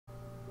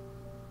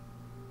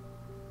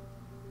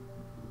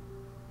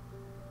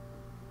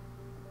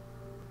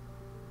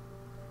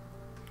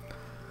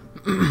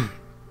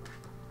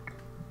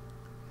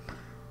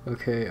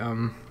Okay,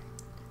 I'm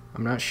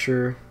not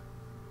sure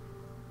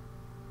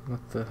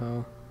what the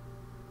hell.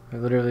 I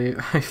literally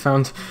I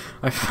found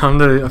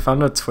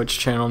a Twitch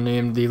channel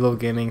named Delo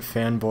Gaming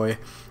Fanboy.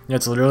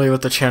 That's literally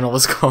what the channel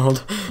was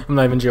called. I'm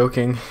not even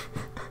joking.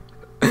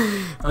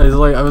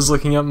 I was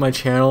looking up my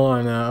channel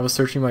on I was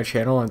searching my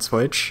channel on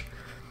Twitch,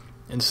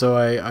 and so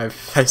I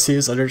see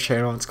this other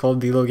channel. It's called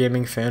Delo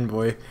Gaming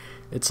Fanboy.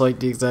 It's like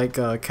the exact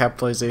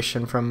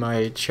capitalization from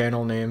my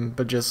channel name,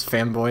 but just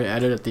fanboy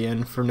added at the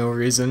end for no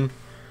reason.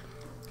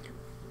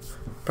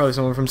 Probably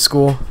someone from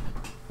school.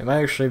 It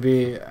might actually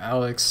be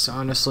Alex,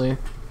 honestly.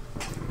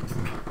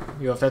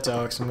 Yo, if that's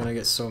Alex, I'm gonna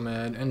get so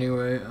mad.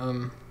 Anyway,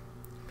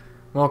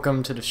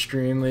 welcome to the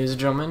stream, ladies and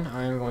gentlemen.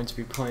 I am going to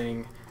be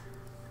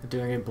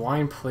doing a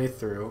blind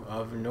playthrough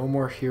of No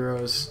More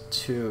Heroes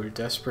 2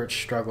 Desperate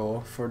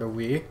Struggle for the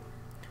Wii.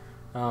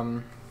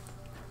 I'm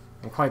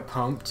quite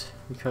pumped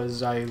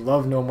because I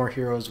love No More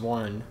Heroes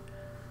 1.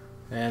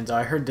 And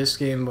I heard this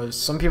game was...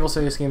 Some people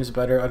say this game is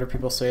better, other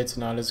people say it's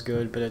not as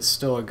good, but it's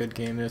still a good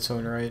game in its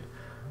own right.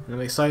 And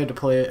I'm excited to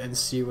play it and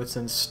see what's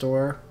in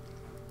store.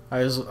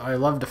 I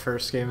loved the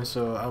first game,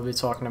 so I'll be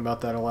talking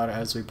about that a lot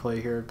as we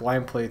play here.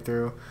 Blind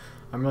playthrough.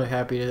 I'm really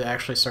happy to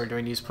actually start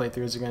doing these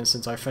playthroughs again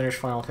since I finished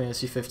Final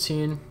Fantasy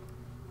 15.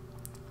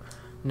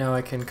 Now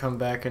I can come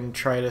back and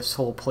try this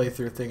whole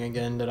playthrough thing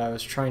again that I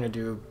was trying to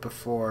do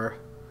before,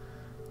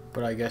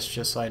 but I guess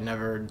just I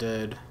never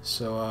did.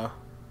 So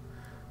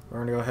we're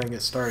gonna go ahead and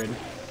get started.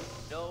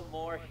 No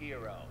More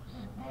Heroes.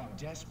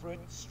 Desperate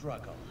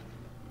Struggle.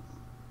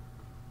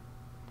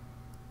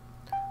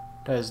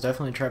 That is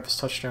definitely Travis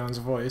Touchdown's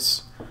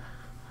voice.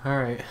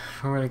 Alright,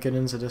 we're gonna get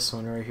into this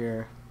one right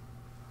here.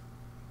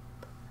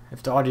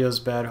 If the audio's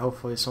bad,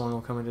 hopefully someone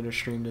will come into the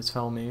stream to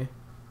tell me.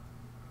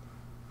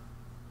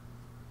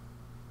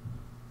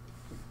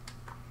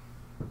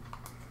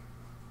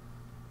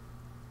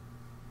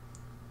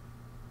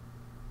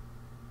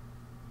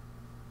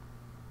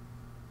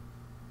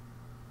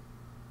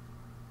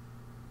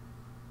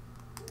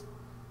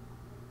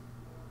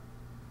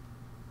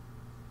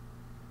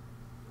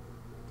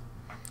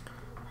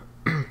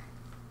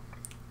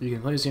 You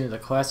can play using the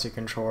classic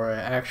controller. I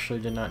actually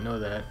did not know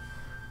that.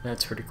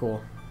 That's pretty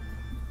cool.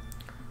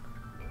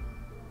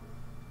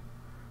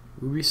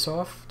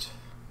 Ubisoft?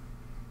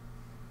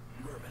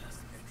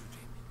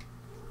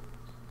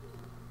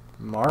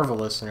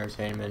 Marvelous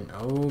Entertainment.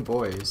 Oh,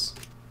 boys.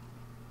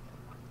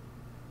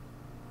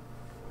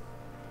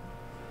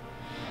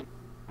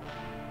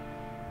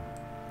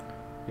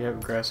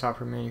 Yep,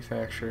 Grasshopper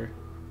Manufacturer.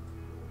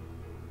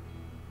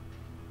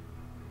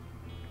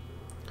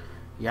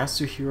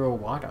 Yasuhiro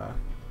Wada.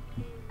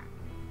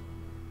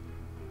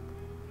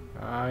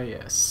 Ah,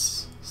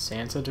 yes.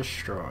 Santa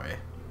Destroy.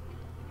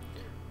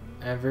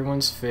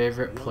 Everyone's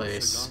favorite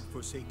place. Once a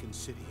God-forsaken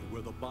city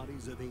where the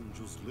bodies of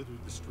angels litter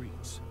the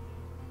streets.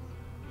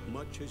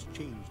 Much has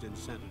changed in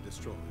Santa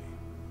Destroy.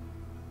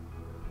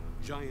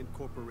 Giant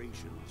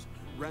corporations,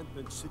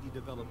 rampant city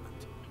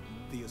development.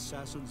 The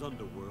assassin's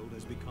underworld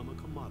has become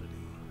a commodity.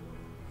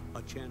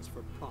 A chance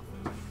for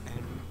profit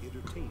and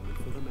entertainment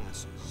for the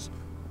masses.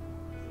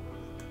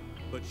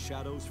 But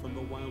shadows from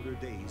the wilder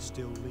days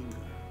still linger.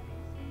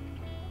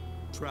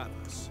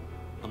 Travis,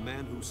 a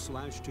man who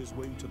slashed his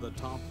way to the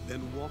top,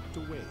 then walked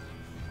away,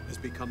 has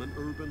become an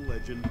urban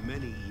legend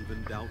many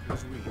even doubt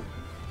was real.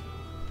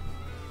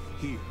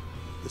 Here,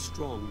 the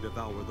strong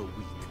devour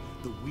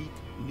the weak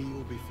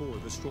kneel before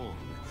the strong,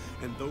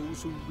 and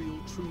those who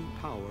wield true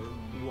power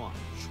watch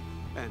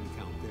and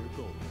count their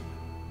gold.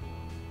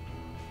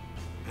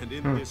 And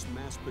in this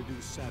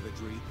mass-produced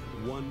savagery,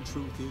 one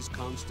truth is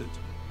constant.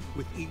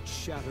 With each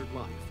shattered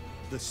life,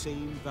 the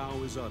same vow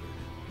is uttered: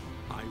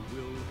 I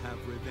will have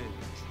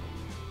revenge.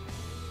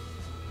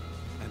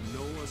 And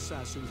no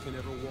assassin can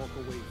ever walk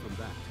away from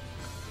that.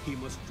 He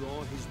must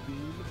draw his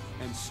beam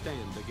and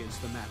stand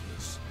against the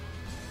madness.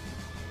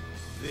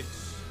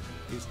 This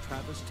is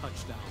Travis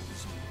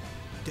Touchdown's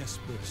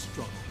Desperate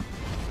Struggle.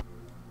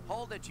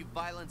 Hold it, you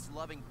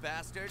violence-loving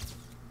bastard.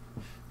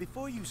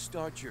 Before you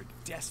start your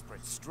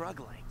desperate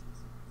struggling,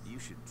 you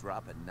should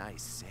drop a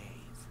nice save.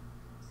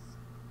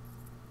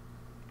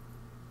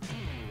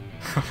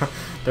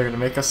 They're gonna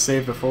make us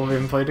save before we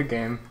even play the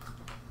game.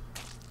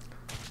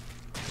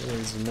 It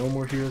is No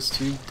More Heroes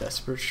 2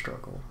 Desperate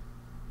Struggle.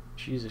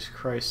 Jesus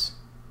Christ.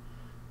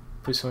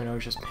 Please tell me no,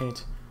 it's just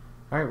paint.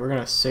 Alright, we're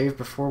gonna save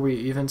before we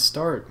even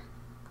start.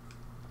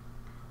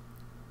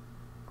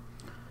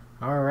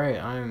 Alright,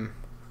 I'm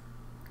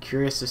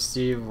curious to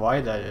see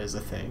why that is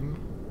a thing.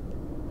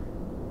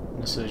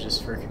 This is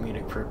just for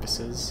comedic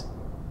purposes.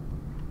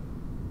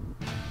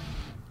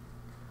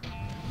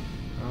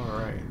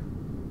 Alright.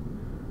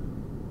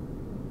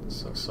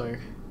 This looks like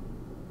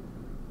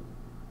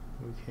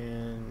we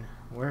can...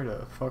 Where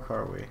the fuck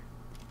are we?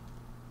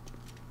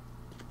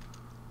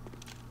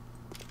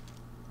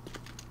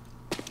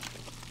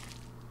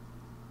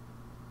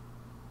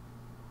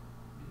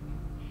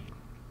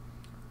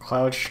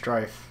 Cloud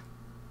Strife.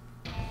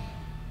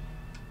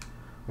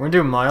 We're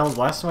gonna do mild.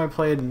 Last time I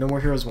played No More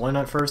Heroes 1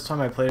 at first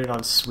time, I played it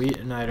on sweet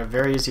and I had a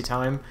very easy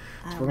time.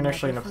 So we're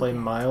actually gonna play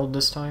mild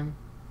this time.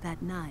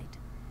 That night,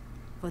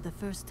 for the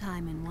first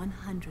time in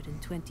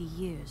 120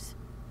 years,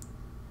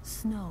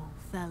 snow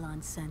fell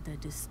on Center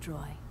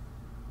Destroy.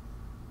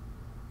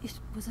 It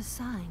was a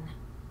sign.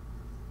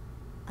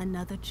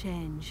 Another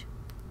change,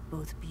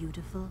 both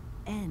beautiful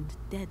and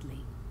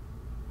deadly,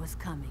 was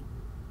coming.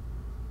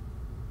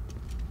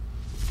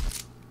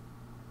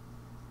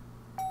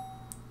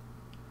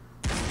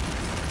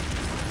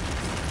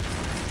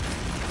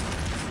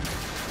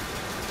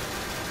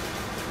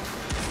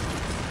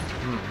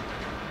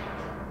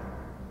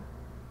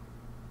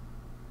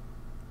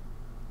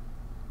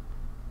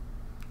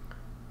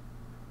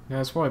 Yeah,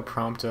 it's probably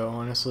Prompto,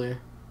 honestly.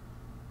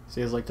 So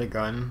he has like the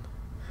gun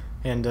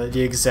and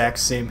the exact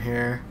same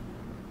hair.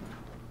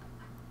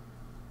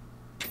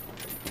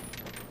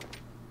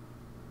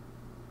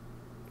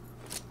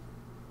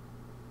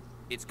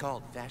 It's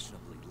called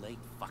fashionably late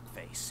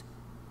fuckface.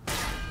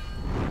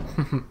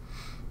 That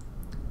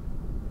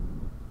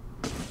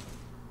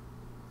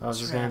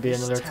was just gonna be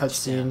another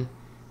cutscene.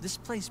 This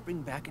place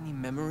bring back any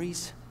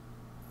memories?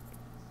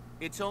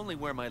 It's only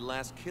where my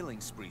last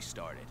killing spree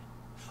started.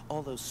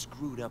 All those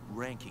screwed up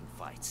ranking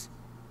fights.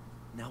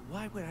 Now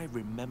why would I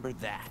remember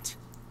that?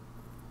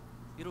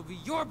 It'll be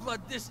your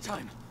blood this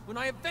time, when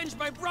I avenge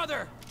my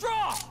brother!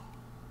 Draw!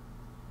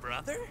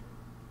 Brother?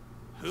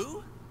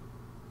 Who?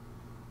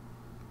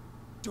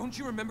 Don't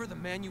you remember the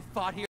man you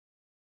fought here?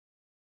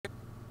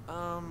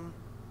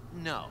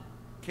 No.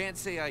 Can't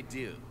say I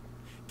do.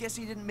 Guess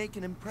he didn't make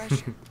an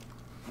impression.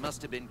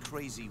 Must have been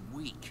crazy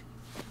weak.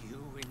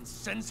 You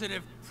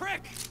insensitive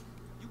prick!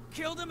 You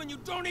killed him and you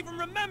don't even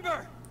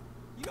remember!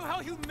 You know how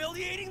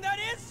humiliating that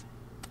is?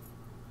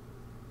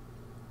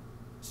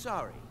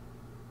 Sorry.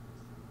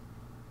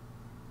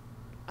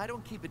 I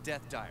don't keep a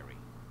death diary.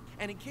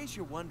 And in case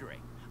you're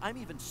wondering, I'm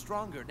even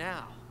stronger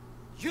now.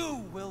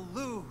 You will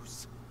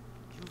lose!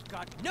 You've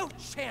got no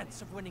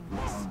chance of winning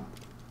this!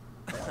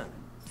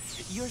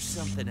 You're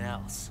something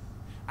else.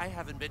 I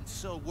haven't been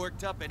so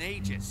worked up in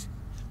ages.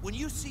 When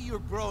you see your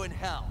bro in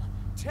hell,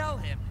 tell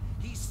him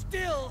he's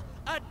still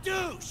a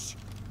douche!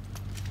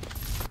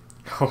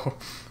 Oh.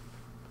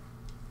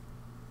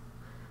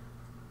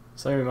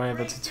 So we might have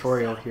a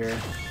tutorial here.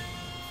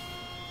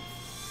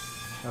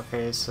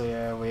 Okay, so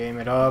yeah, we aim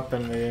it up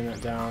and we aim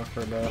it down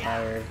for the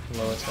higher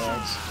low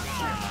attacks.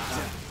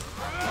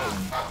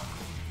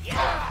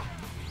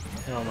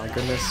 Oh my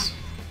goodness.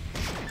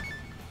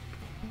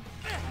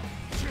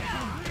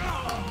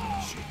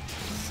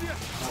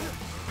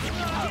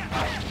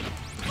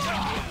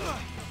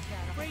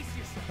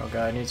 Oh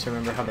god, I need to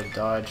remember how to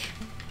dodge.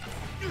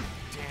 Damn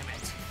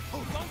it.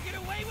 Oh, don't get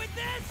away with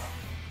this!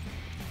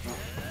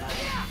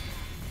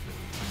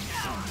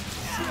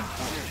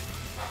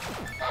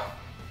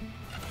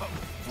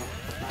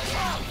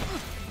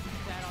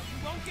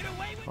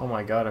 Oh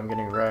my god, I'm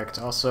getting wrecked.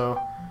 Also,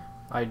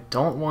 I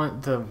don't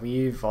want the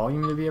Wii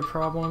volume to be a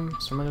problem,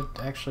 so I'm gonna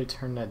actually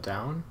turn that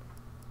down.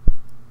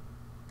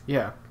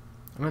 Yeah,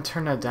 I'm gonna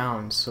turn that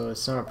down so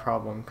it's not a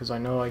problem, because I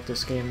know like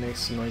this game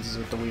makes noises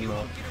with the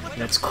Wiimote,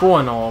 and it's cool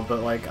and all, but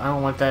like I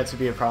don't want that to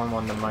be a problem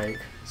on the mic,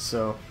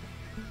 so...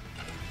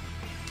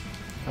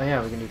 Oh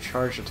yeah, we can do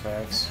charge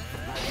attacks.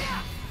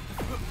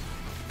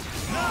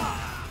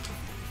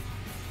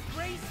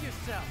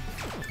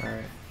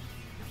 Alright.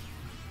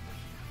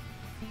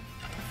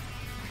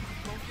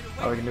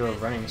 Oh, we can do a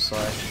running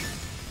slash.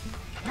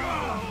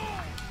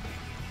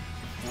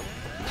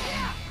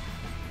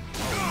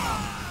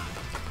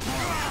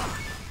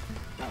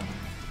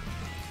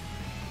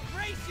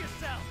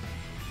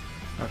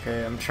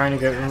 Okay, I'm trying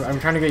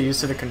to get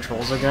used to the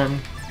controls again,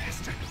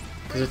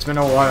 because it's been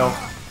a while.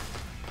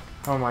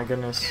 Oh my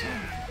goodness.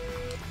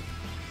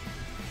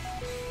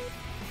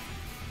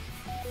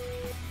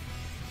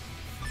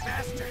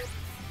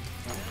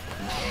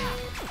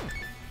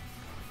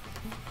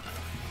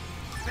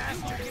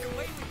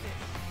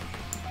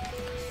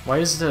 Why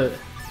is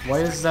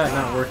that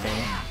not working?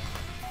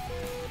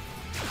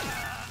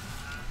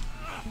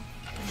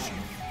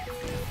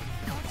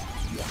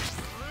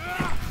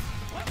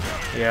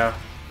 Yeah.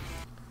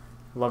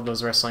 Love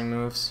those wrestling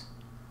moves.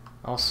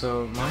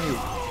 Also, my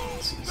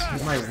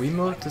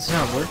Wiimote is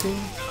not working?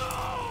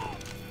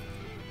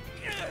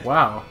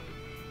 Wow.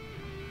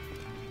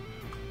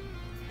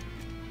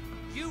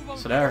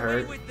 So that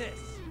hurt.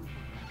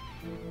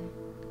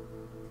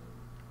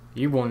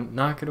 You will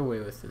not get away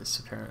with this,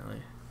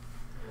 apparently.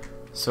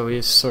 So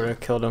we sort of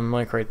killed him,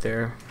 like, right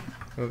there.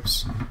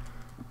 Oops.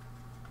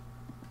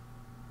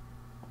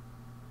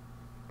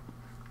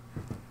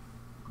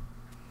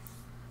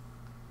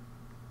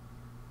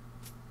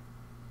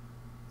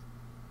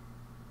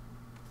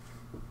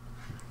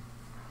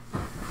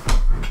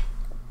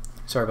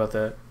 Sorry about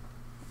that.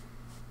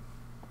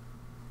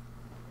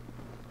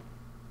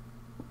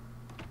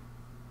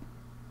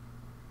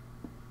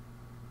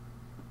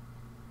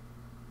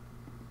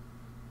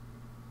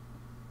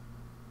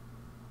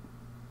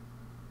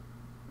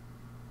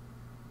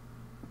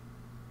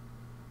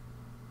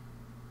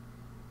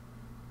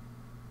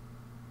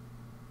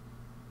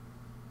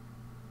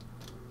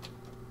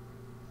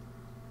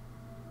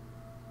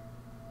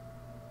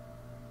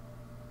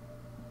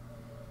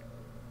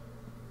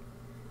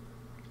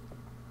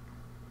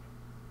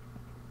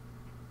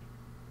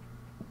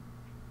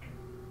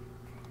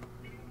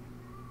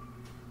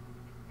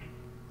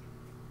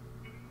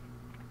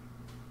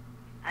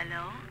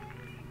 Hello?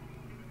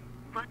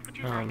 What would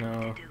you Oh, like no.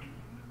 me to do?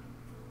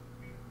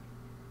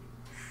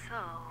 So,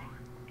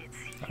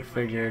 it's you. I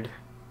figured.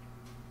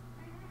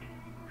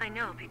 I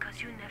know, because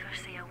you never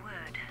say a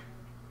word.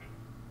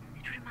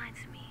 It reminds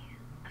me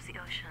of the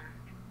ocean.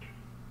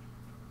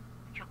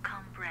 Your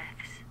calm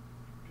breaths,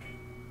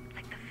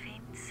 like the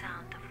faint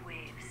sound of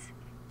waves.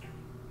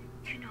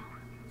 You know,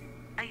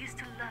 I used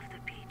to love the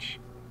beach.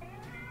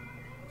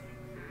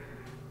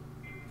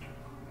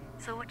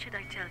 So what should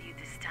I tell you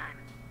this time?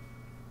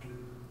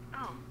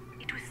 Oh,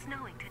 it was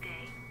snowing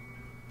today.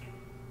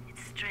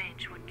 It's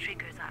strange what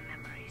triggers our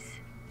memories.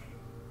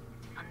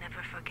 I'll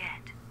never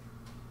forget.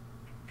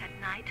 That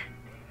night,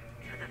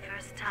 for the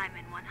first time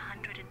in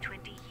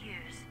 120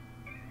 years,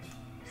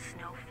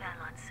 snow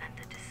fell on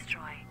Santa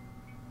Destroy.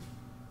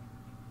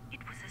 It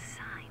was a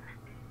sign.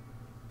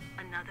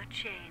 Another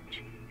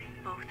change,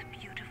 both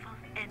beautiful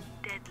and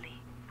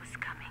deadly, was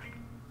coming.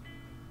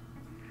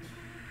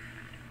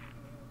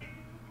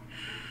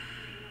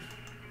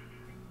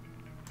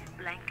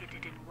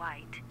 Blanketed in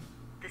white,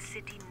 the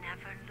city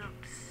never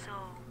looked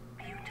so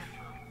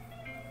beautiful.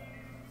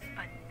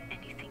 But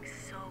anything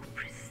so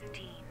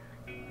pristine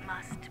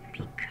must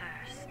be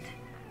cursed.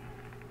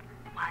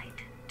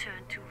 White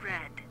turned to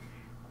red,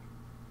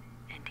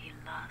 and he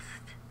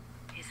lost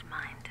his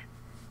mind.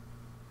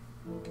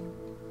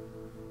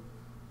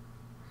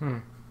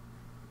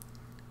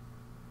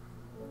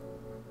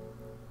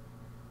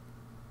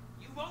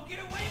 You won't get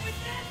away with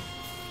this!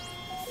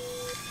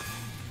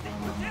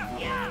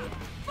 Yeah!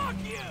 Fuck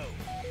you!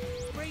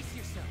 Brace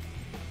yourself.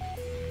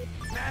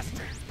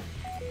 Master!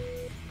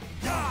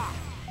 Ah!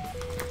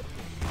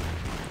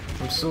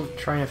 I'm still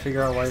trying to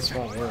figure out why this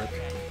won't work.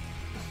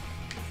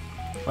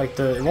 Like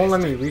it won't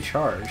let me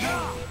recharge.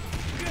 I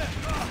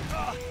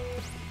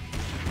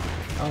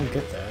don't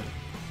get that.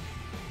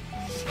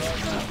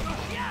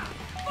 Yeah!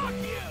 Fuck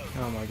you!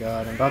 Oh my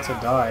god, I'm about to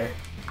die.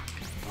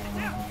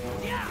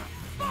 Yeah!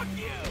 Fuck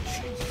you!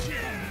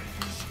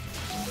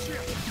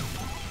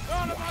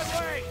 Out of my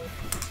way!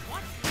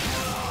 What?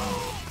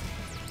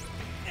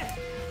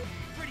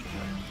 Pretty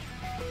good.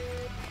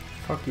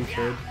 Fuck you,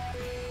 kid.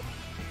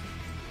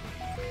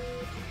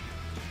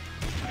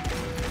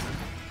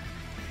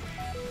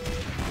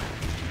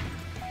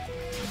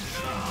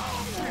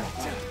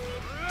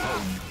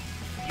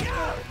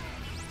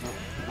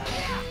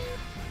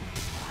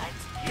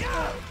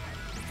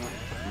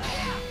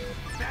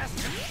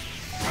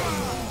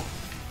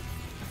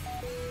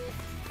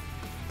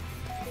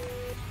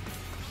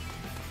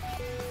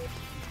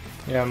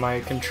 Yeah, my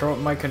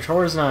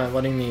controller's not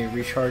letting me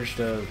recharge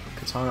the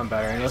katana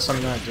battery unless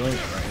I'm not doing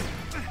it right.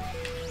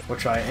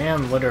 Which I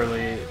am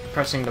literally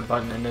pressing the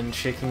button and then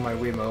shaking my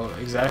Wiimote,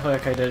 exactly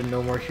like I did in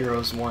No More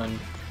Heroes 1,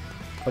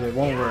 but it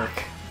won't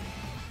work.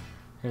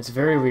 And it's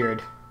very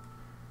weird.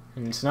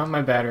 And it's not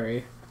my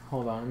battery.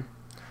 Hold on.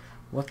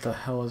 What the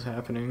hell is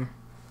happening?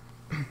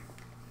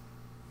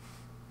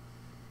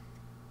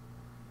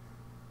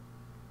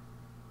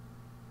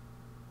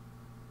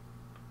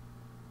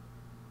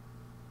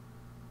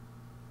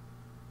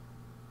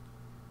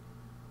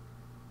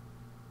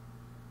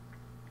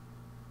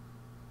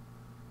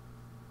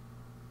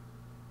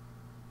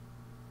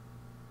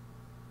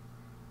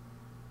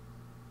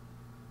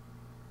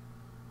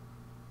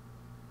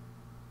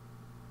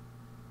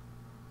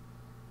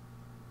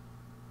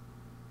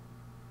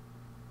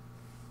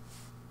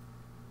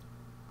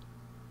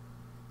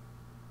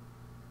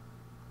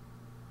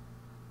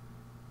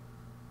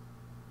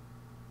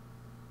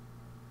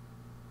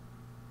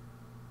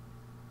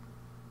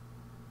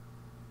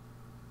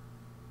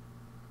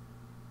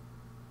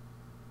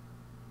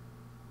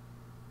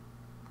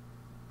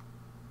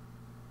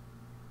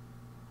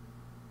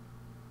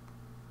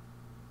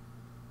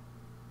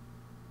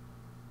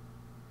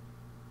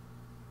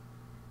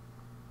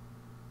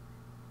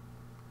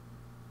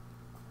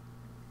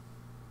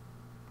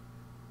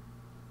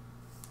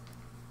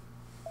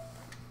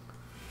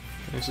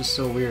 This is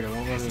so weird, it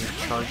won't let me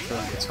charge the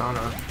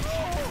katana.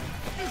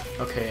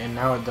 Okay, and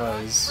now it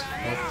does.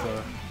 What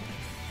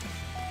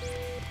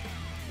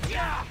the...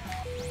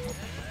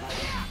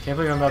 Can't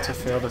believe I'm about to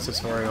fail the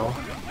tutorial.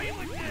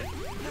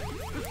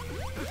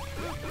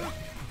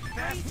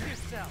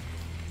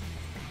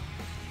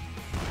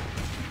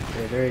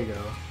 Okay, there you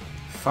go.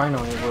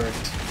 Finally it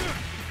worked.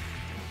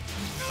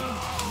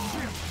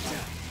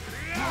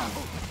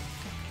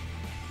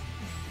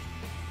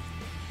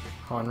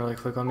 Hold on really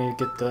quick, let me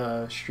get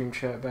the stream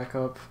chat back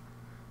up.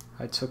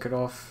 I took it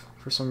off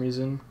for some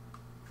reason.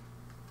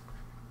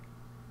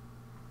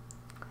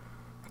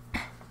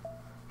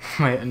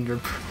 My ender...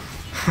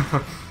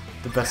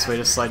 the best way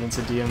to slide into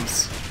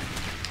DMs.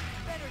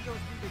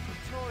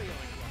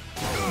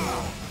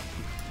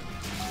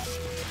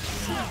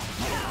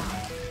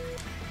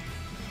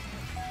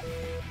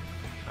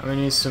 I'm gonna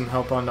need some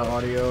help on the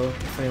audio,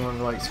 if anyone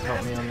would like to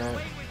help me on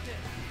that.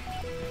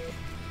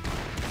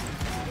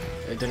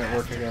 It didn't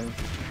work again.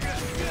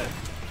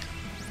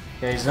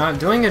 Yeah, he's not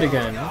doing it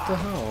again! What the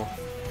hell?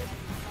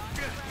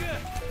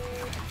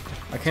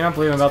 I cannot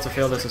believe I'm about to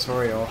fail this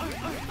tutorial.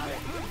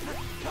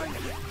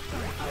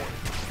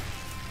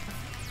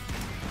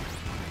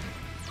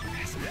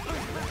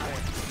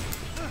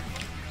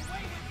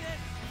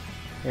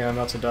 Yeah, I'm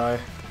about to die.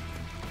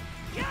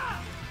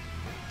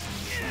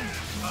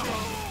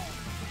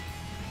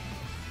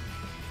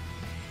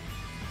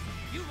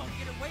 You won't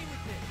get away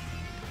with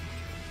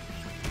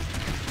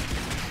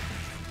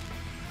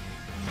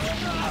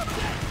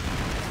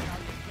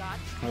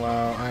this.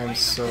 Wow, I am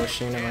so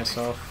ashamed of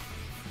myself.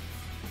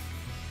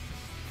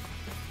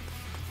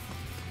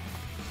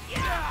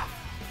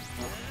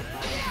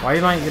 Why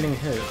am I getting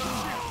hit?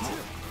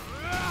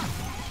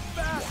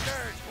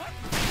 Bastard! What?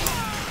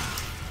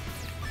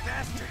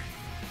 Bastard!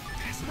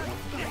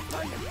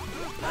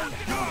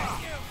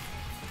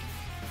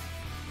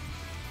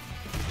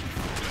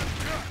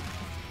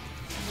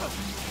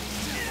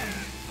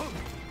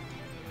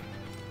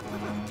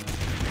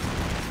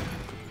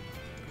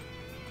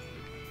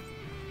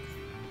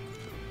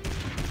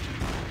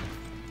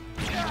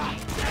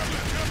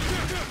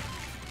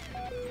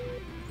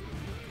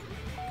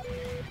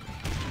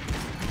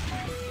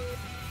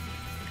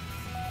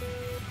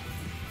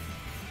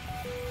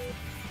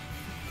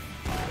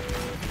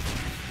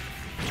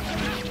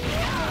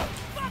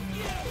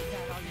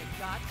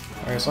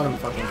 Alright, just let him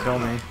fucking kill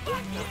me.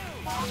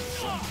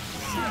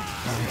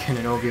 I'm in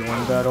an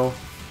Obi-Wan battle.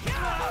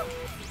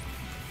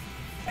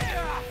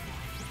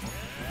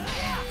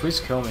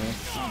 Please kill me.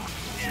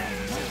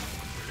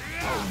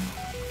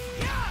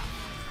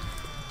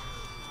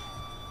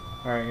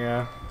 Alright,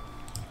 yeah.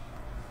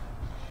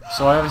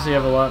 So I obviously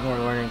have a lot more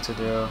learning to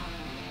do.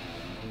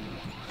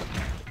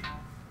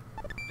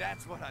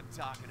 That's what I'm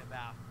talking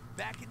about.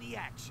 Back in the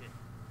action.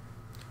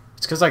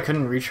 It's because I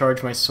couldn't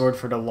recharge my sword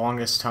for the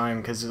longest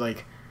time, because,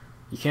 like,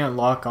 you can't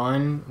lock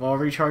on while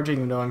recharging,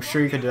 even though I'm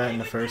sure you could do that in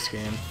the first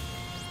game.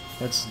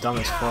 That's dumb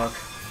as fuck.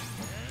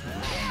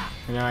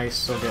 And now I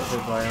still get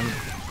hit by him.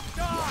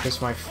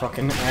 Kiss my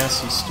fucking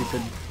ass, you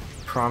stupid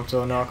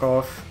Prompto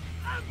knockoff.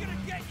 I'm gonna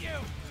get you!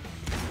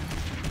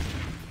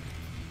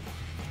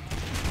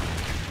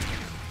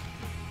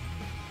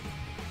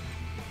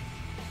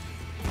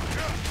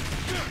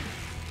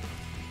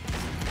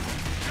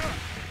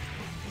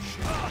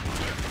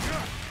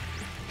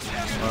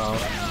 Wow,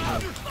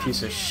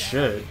 piece of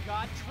shit.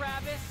 God,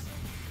 Travis!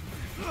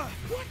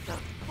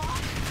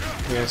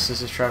 Yes,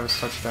 this is Travis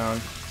Touchdown.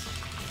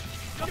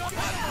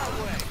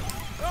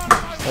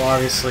 Well,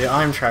 obviously,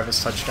 I'm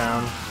Travis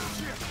Touchdown.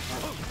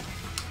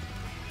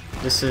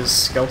 This is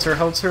Skelter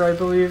Helter, I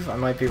believe. I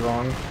might be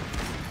wrong.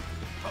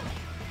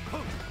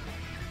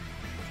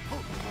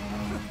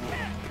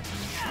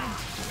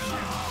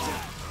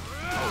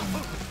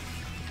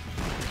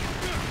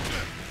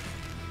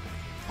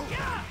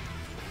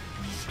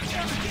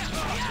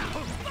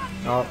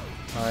 Oh,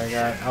 I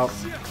got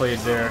outplayed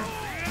there.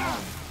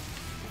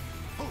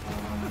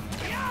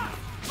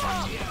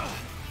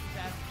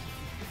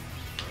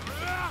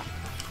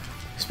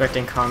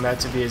 Expecting combat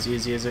to be as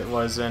easy as it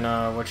was in,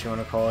 what you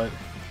want to call it.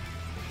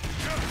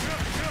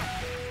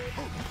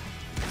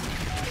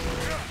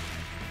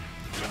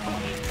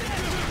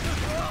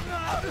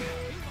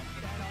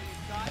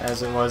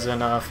 As it was in,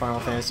 Final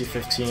Fantasy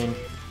 15.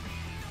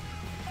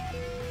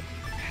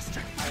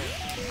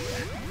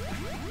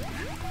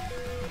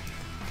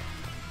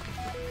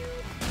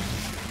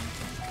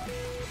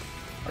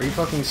 Are you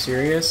fucking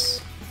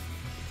serious?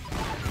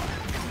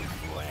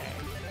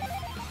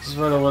 This is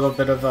what a little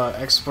bit of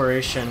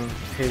exploration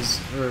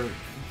pays, or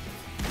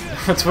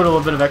that's what a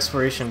little bit of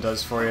exploration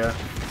does for you.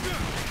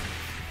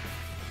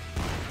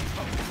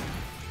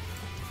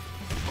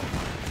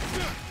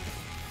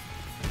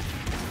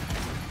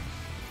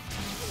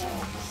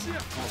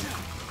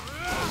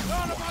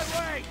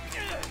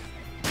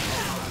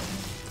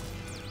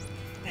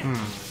 I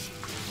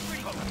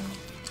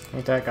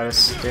think that got a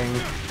sting.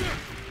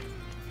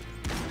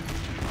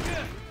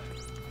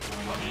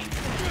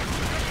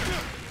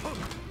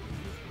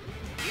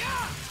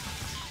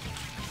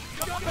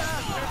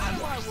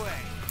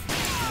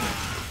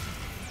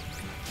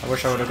 I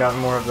wish I would have gotten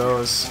more of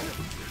those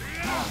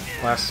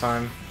last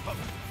time.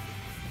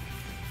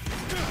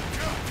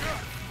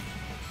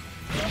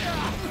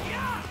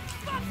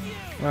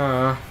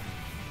 The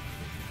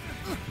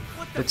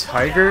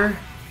tiger?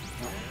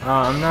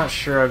 I'm not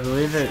sure. I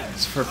believe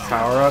it's for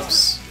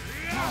power-ups.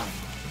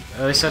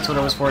 At least that's what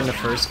it was for in the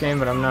first game,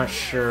 but I'm not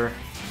sure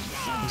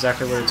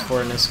exactly what it's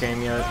for in this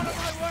game yet.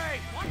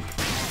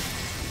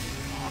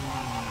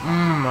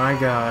 My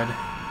god.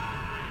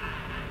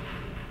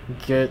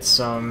 Get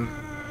some.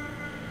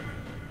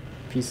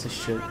 Piece of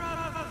shit.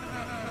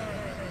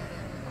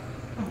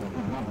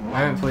 I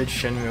haven't played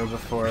Shenmue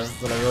before,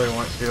 but I really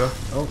want to.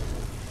 Oh,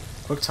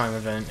 quick time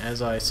event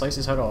as I slice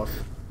his head off.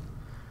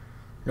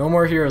 No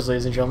more heroes,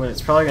 ladies and gentlemen.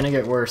 It's probably gonna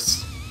get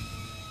worse.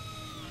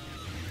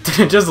 Did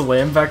it just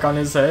land back on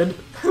his head?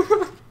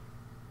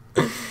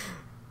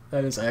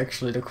 That is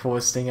actually the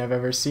coolest thing I've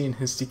ever seen.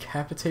 His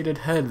decapitated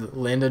head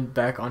landed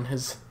back on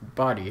his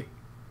body.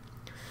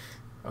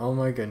 Oh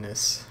my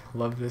goodness.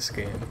 Love this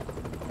game.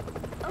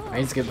 I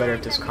need to get better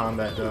at this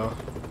combat though.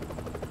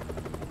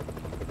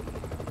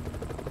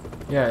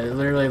 Yeah, it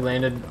literally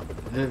landed...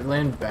 Did it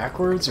land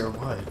backwards or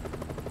what?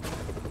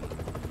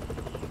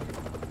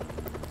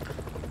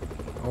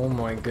 Oh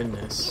my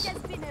goodness. It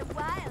has been a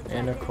while.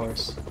 And of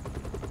Travis. course.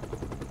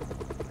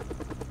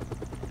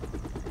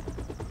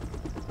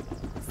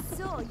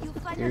 So you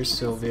finally Here's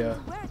Sylvia.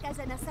 resumed work as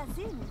an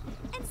assassin,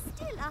 and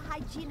still a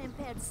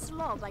hygiene-impaired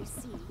slob, I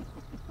see.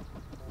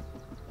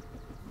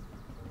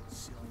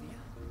 Sylvia?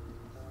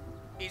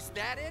 Is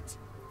that it?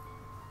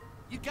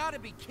 You gotta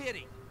be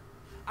kidding.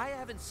 I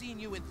haven't seen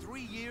you in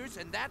 3 years,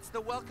 and that's the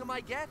welcome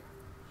I get?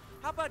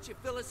 How about you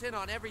fill us in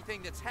on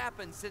everything that's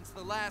happened since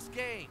the last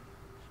game?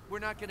 We're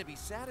not gonna be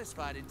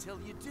satisfied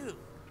until you do,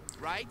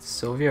 right?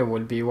 Sylvia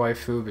would be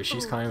waifu, but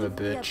she's kind of a give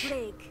me bitch.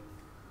 break.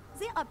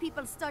 There are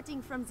people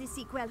starting from the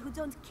sequel who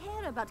don't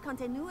care about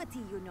continuity,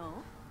 you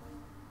know.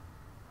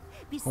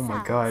 Oh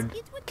my Besides, god.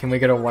 it would Can we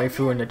make get a you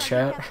waifu in the remember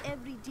chat? to have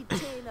every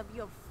detail of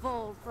your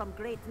fall from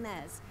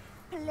greatness.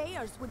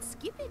 Players would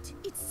skip it.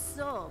 It's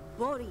so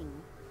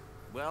boring.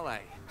 Well,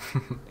 I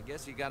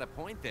guess you got a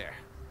point there.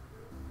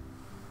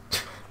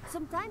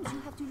 Sometimes you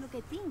have to look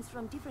at things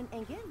from different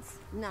angles.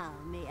 Now,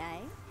 may I?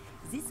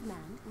 This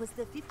man was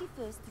the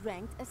 51st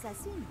ranked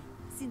assassin.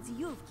 Since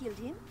you've killed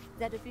him,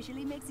 that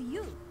officially makes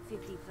you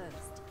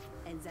 51st.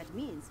 And that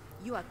means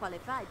you are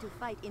qualified to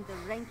fight in the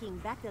ranking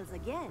battles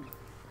again.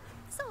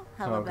 So,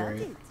 how Oh, about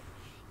great. it?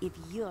 If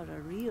you're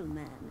a real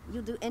man,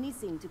 you'll do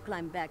anything to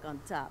climb back on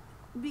top.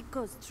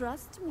 Because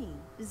trust me,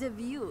 the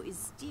view is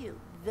still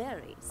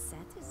very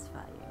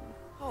satisfying.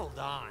 Hold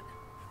on.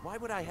 Why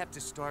would I have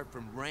to start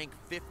from rank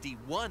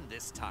 51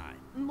 this time?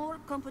 More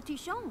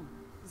competition.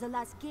 The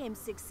last game's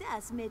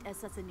success made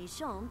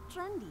assassination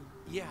trendy.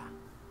 Yeah,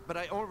 but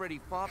I already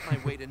fought my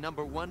way to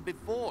 #1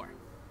 before.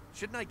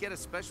 Shouldn't I get a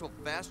special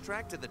fast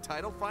track to the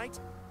title fight?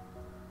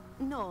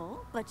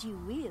 No, but you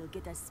will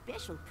get a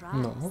special prize.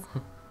 No.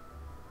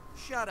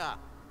 Shut up.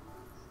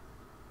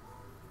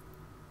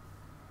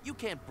 You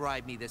can't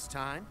bribe me this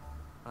time.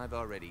 I've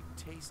already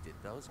tasted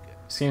those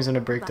goods. Seems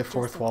to break the But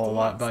fourth just a wall a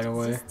lot, by taste. the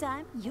way. This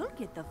time, you'll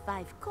get the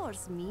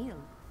 5-course meal.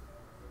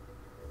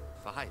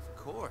 5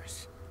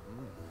 course?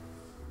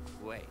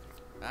 Wait,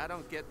 I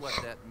don't get what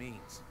that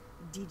means.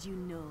 Did you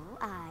know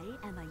I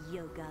am a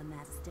yoga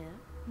master?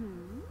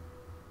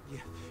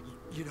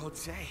 You don't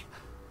say.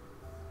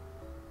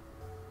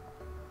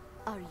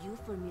 Are you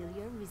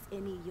familiar with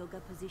any yoga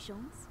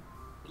positions?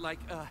 Like,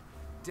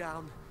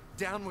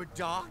 downward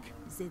dog?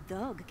 The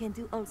dog can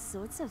do all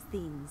sorts of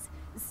things.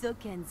 So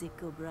can the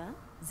cobra,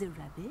 the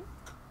rabbit.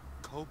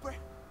 Cobra?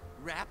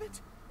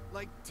 Rabbit?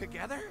 Like,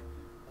 together?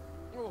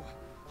 Oh,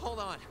 hold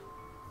on.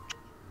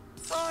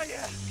 Oh,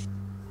 yeah!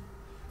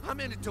 I'm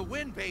in it to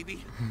win,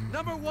 baby.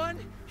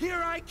 #1,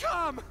 here I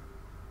come!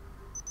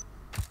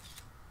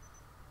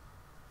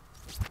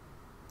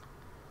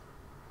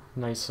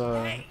 Nice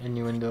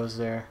innuendos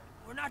there.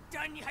 We're not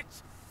done yet.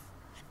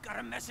 I've got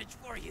a message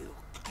for you.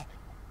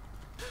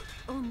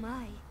 Oh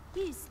my,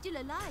 he's still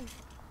alive.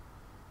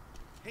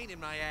 Pain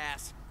in my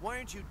ass. Why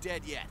aren't you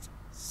dead yet?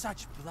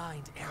 Such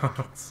blind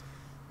arrogance.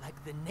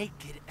 Like the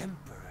naked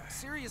emperor.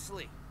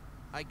 Seriously?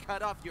 I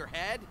cut off your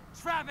head?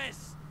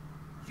 Travis!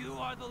 You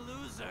are the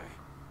loser.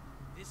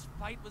 This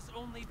fight was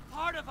only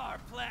part of our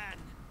plan.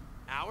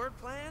 Our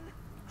plan?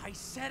 I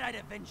said I'd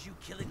avenge you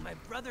killing my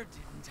brother,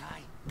 didn't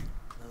I?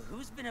 Well,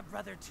 who's been a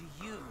brother to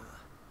you?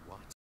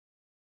 What?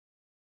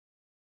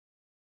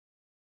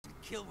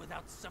 Kill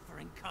without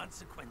suffering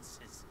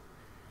consequences.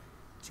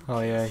 To Oh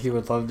kill yeah, he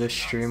would love this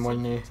someone stream,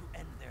 wouldn't he? to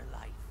end their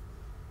life.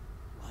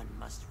 One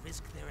must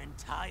risk their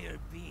entire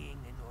being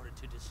in order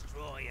to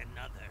destroy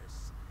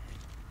another's.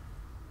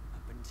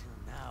 Up until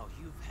now,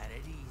 you've had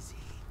it easy.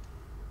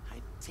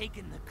 I've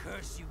taken the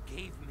curse you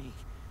gave me,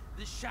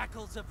 the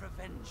shackles of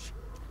revenge,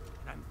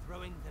 and I'm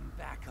throwing them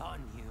back on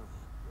you.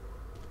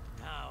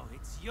 Now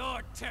it's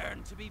your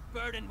turn to be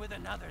burdened with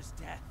another's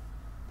death.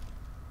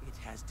 It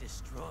has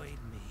destroyed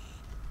me,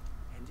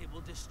 and it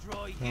will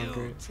destroy Oh, you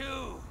great.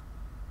 too.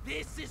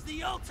 This is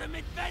the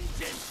ultimate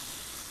vengeance!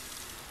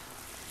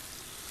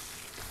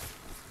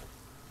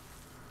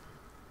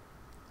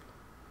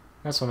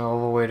 That's one hell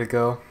of a way to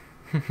go.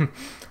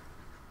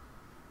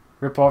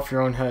 Rip off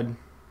your own head.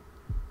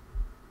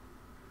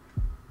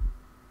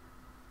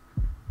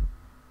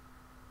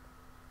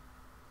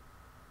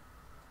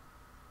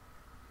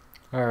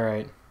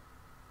 Alright.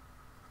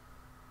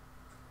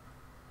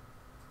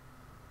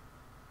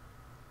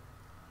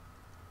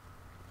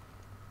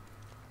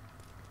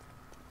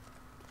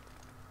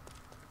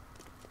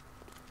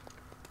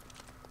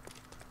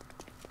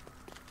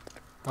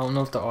 I don't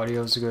know if the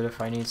audio is good, if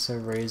I need to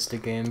raise the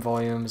game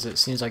volumes. It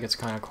seems like it's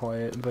kind of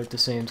quiet, but at the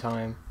same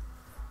time,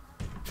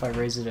 if I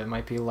raise it, it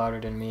might be louder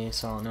than me,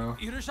 so I don't know.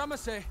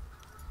 Irashamase.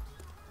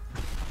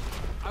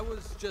 I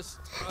was just,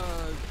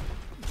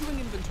 doing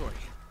inventory.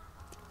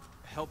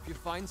 Help you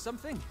find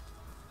something?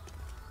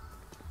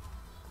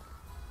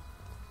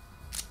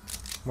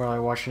 While I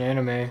watch an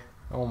anime.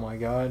 Oh my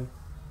god.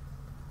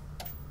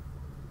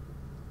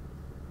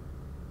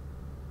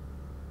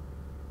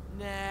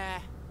 Nah,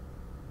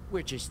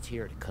 we're just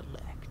here to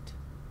collect.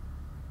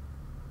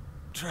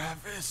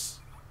 Travis.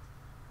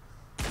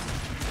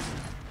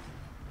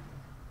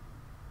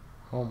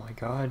 Oh my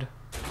god.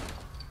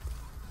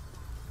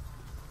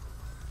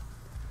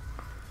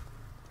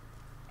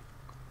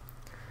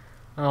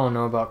 I don't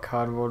know about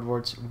COD World War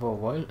II. Whoa,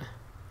 what?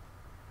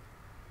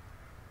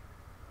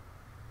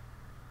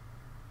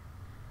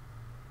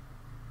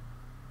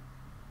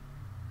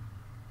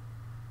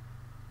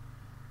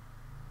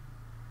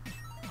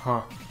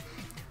 Huh.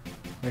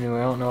 Anyway,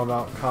 I don't know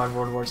about COD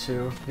World War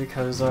II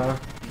because,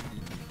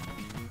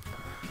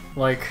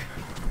 like,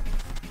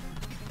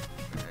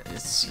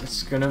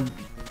 it's gonna,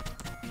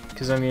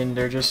 because I mean,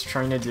 they're just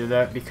trying to do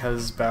that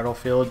because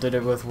Battlefield did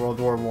it with World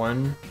War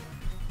I.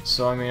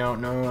 So I mean, I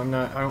don't know.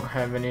 I don't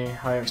have any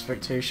high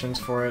expectations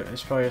for it.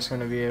 It's probably just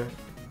gonna be a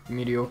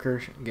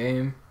mediocre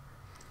game,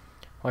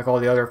 like all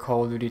the other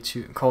Call of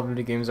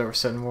Duty games that were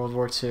set in World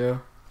War II.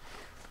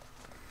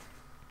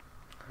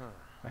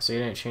 I say you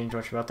didn't change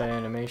much about that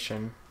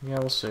animation. Yeah,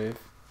 we'll save.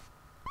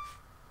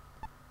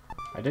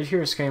 I did hear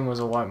this game was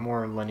a lot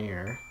more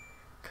linear,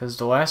 because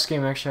the last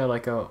game actually had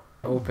like a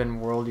open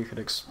world you could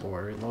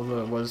explore,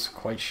 although it was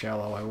quite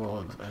shallow, I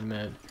will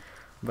admit.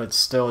 But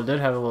still, it did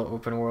have a little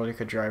open world you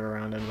could drive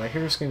around in, but I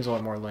hear this game's a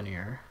lot more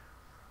linear.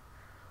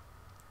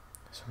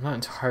 So I'm not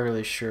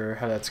entirely sure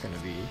how that's going to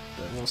be,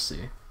 but we'll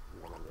see.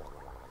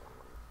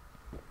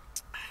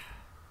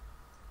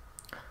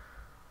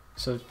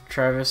 So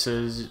Travis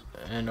is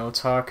an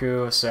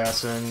otaku,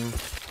 assassin,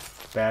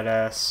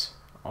 badass,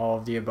 all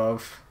of the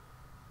above.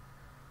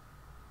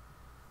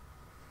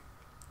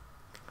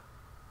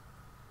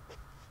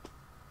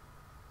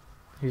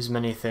 He's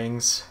many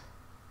things.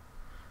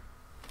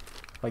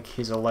 Like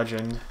he's a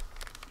legend.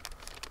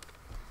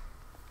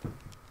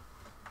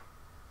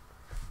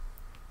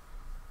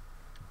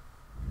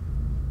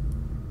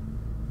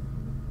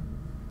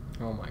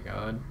 Oh my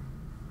god.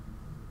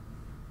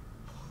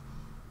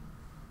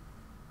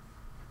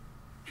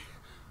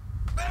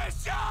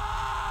 Bishop!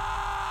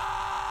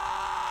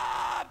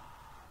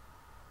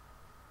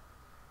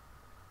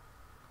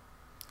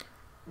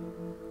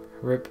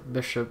 Rip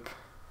Bishop.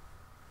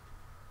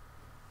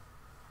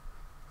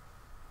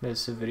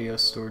 That's a video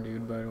store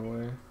dude, by the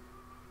way.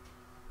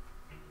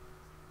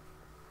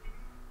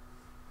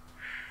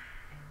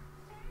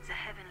 The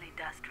heavenly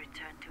dust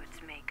returned to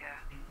its maker,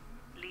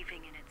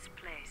 leaving in its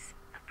place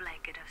a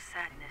blanket of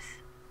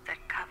sadness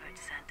that covered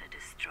Santa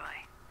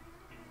Destroy.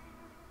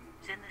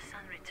 Then the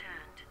sun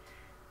returned,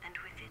 and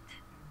with it,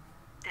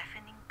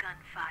 deafening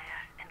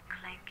gunfire and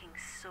clanking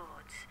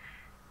swords.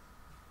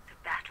 The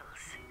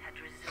battles had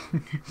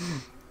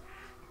resumed.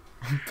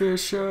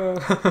 Bishop!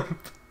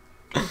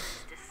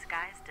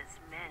 Disguised as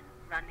men,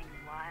 running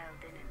wild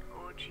in an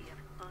orgy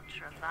of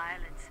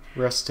ultra-violence.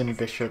 Rest in as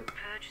they Bishop.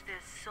 purged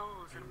their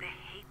souls of the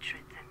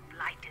hatred that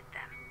blighted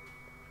them.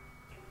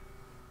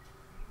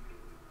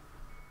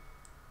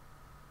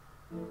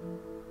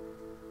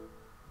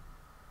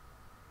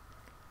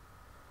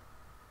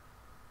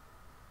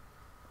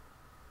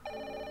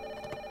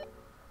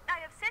 I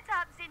have set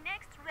up the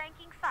next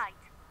ranking fight.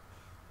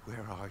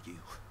 Where are you?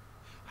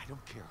 I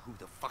don't care who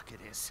the fuck it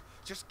is.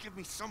 Just give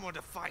me someone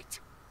to fight.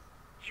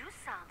 You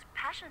sound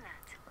passionate.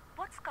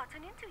 What's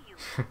gotten into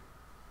you?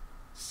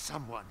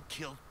 Someone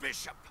killed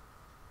Bishop.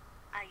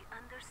 I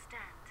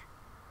understand.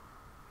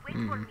 Wait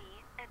for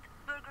me at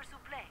Burger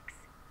Suplex.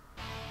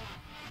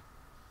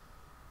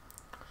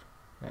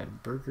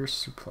 At Burger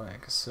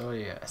Suplex, so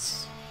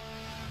yes.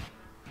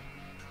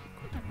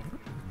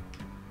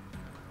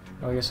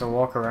 I guess I'll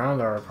walk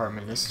around our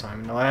apartment this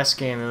time. In the last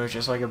game, it was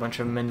just like a bunch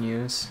of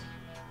menus.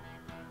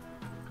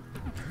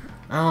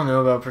 I don't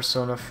know about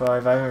Persona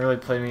 5. I haven't really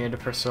played any of the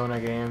Persona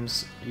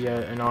games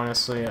yet, and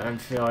honestly, I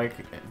feel like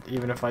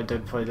even if I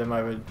did play them,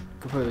 I would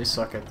completely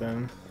suck at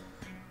them.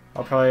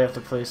 I'll probably have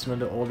to play some of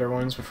the older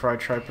ones before I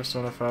try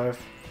Persona 5.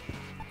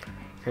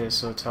 Okay,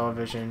 so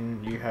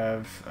television, you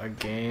have a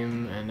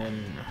game, and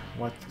then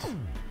what?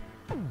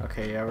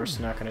 Okay, yeah, we're just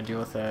not gonna deal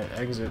with that.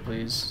 Exit,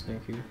 please.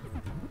 Thank you.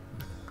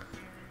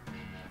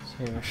 So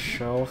you have a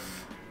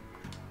shelf.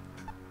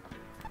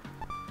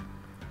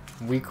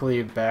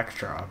 Weekly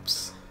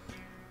backdrops.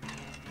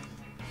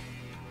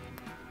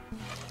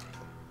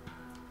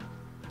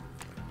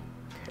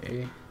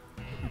 Okay.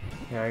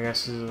 Yeah, I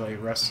guess this is like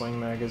wrestling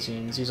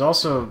magazines.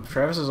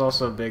 Travis is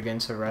also big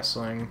into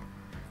wrestling.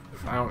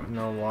 I don't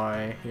know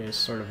why, he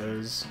just sort of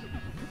is.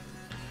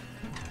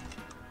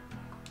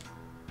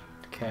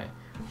 Okay.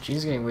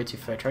 Jean's getting way too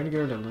fat. Try to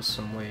get her to lose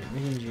some weight.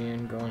 Me and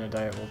Jean go on a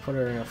diet. We'll put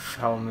her in a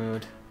foul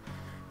mood.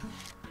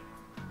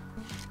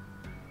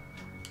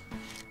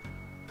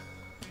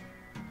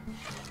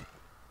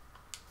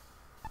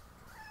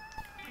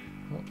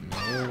 Oh,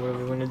 no, what are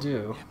we gonna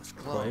do?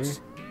 Play?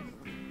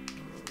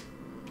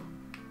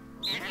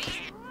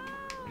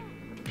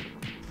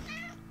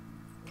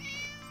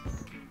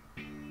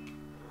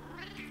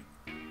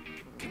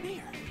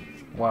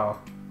 Wow.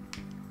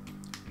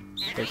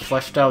 They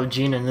fleshed out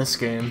Jean in this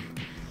game.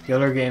 The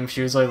other game,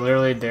 she was like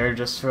literally there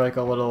just for like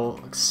a little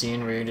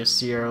scene where you just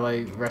see her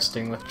like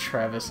resting with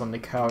Travis on the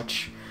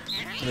couch.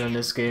 And in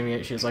this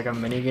game, she's like a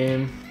mini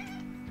game.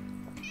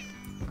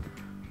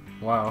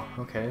 Wow,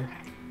 okay.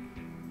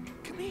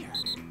 Come here.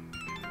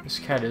 This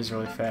cat is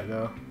really fat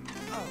though.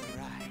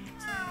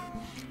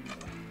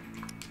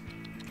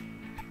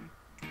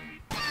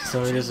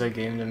 So it is a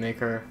game to make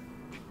her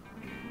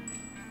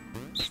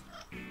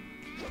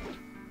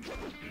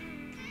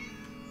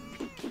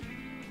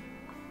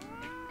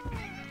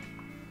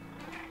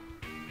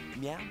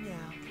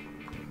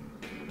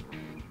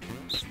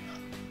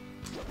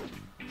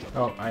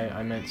Oh,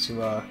 I meant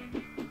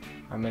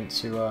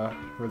to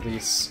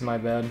release, my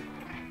bad.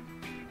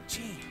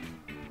 Gee.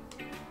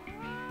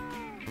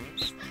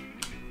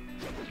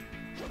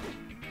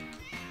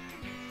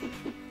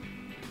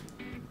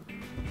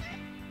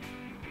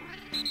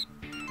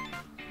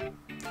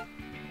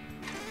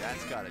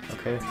 That's gotta do.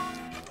 Okay.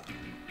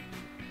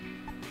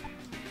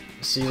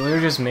 See,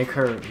 literally just make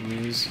her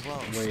lose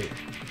weight.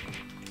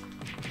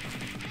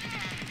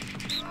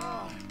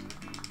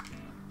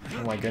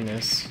 Oh my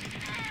goodness.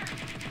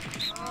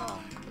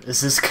 Is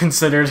this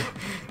considered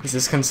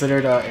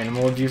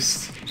animal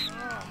abuse?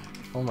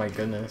 Oh my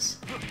goodness.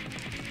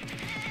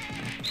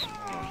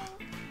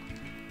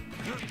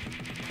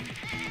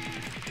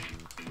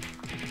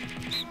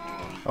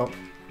 Oh.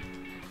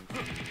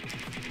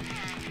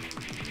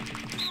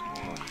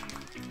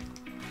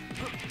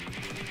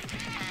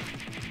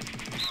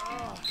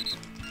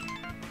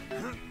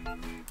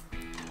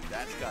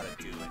 That's gotta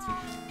do it.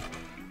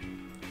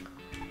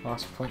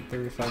 Lost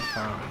 0.35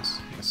 pounds.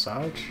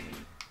 Massage?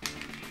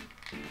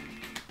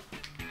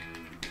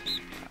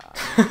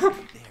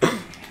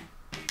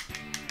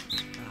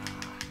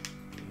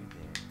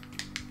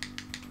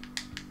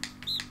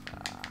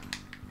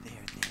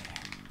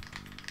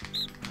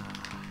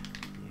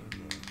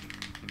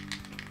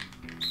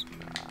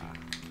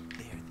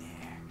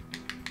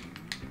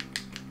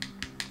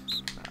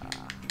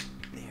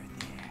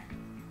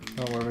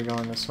 Oh, where are we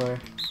going this way?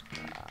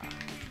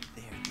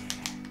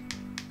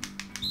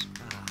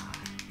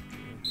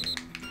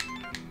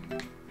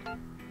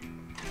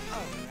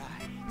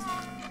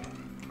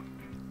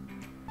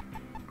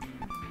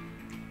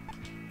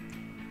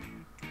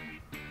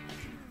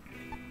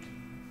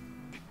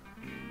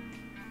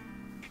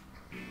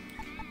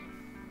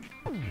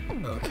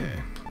 Okay.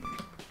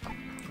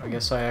 I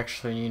guess I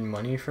actually need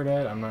money for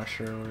that. I'm not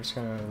sure. We're just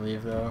gonna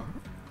leave though.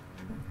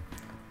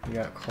 We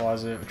got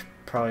closet, which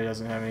probably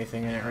doesn't have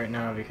anything in it right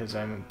now because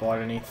I haven't bought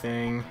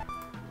anything.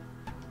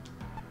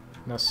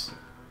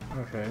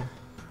 Okay.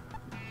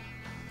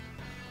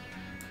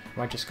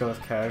 Might just go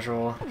with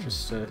casual,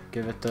 just to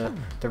give it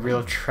the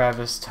real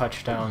Travis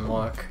touchdown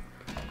look.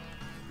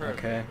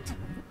 Okay.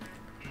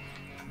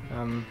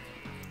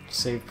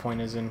 Save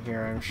point is in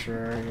here, I'm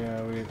sure.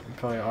 Yeah, we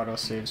probably auto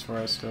saves for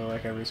us still,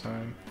 like every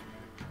time.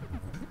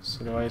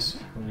 So do I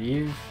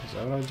leave? Is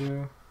that what I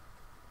do?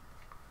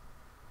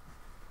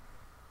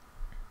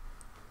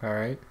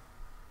 Alright.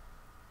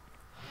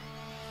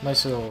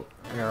 Nice little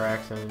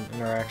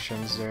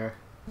interactions there.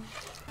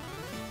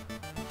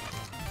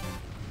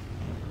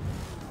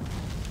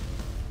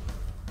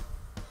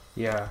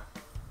 Yeah.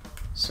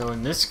 So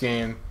in this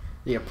game,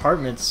 the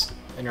apartment's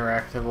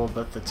interactable,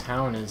 but the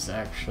town is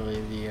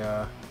actually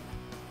the,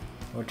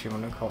 what do you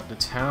want to call it? The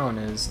town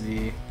is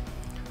the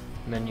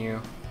menu.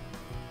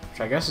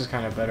 Which I guess is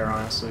kind of better,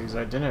 honestly, because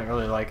I didn't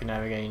really like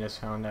navigating this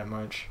town that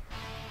much.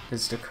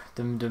 Because the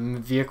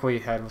vehicle you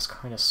had was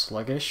kind of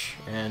sluggish,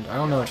 and I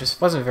don't know, it just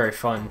wasn't very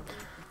fun.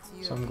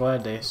 So I'm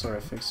glad they sort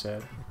of fixed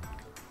that.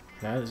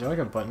 Is there like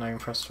a button I can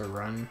press to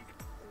run?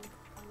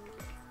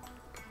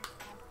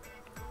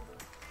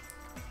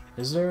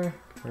 Is there?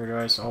 Or do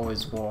I just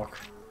always walk?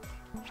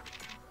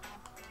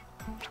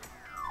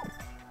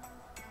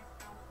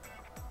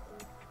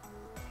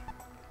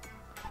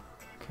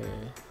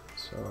 Okay,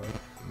 so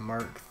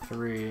Mark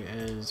III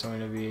is going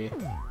to be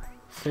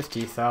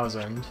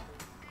 50,000.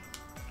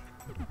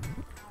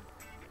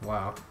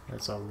 Wow,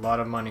 that's a lot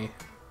of money.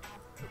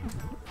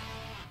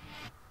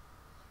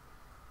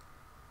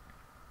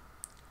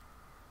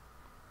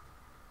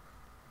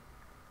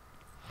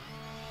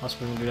 Also,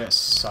 we're gonna do that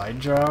side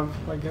job,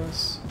 I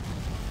guess.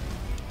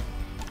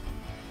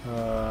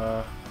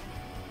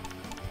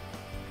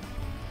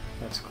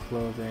 That's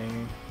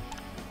clothing.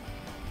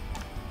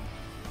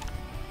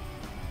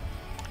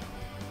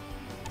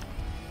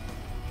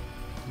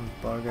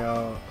 Bug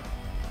out.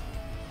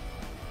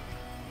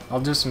 I'll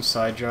do some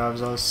side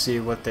jobs. I'll see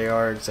what they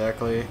are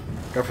exactly.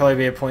 There'll probably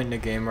be a point in the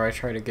game where I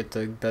try to get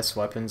the best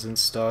weapons and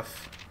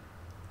stuff.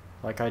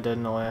 Like I did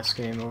in the last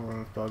game, over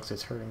with bugs,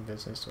 it's hurting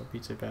business, so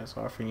Pizza Bat's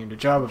offering you the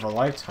job of a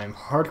lifetime,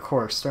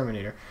 hardcore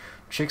exterminator.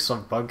 Chicks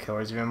love bug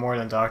killers even more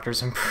than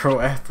doctors and pro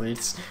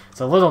athletes.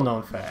 It's a little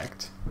known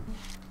fact.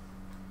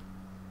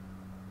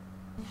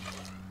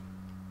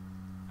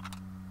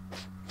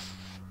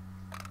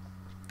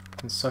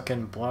 Can suck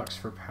in blocks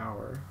for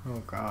power.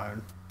 Oh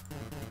god.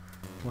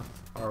 What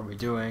are we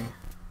doing?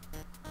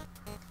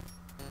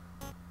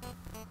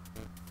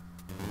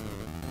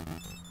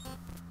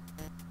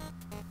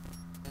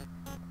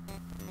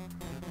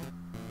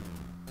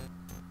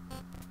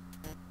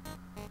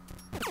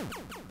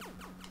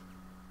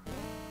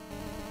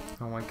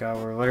 Oh my god,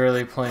 we're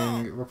literally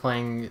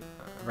playing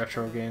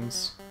retro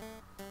games.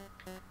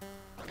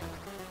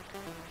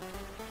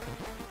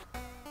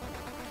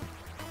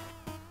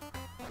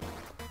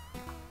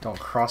 Don't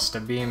cross the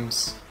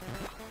beams.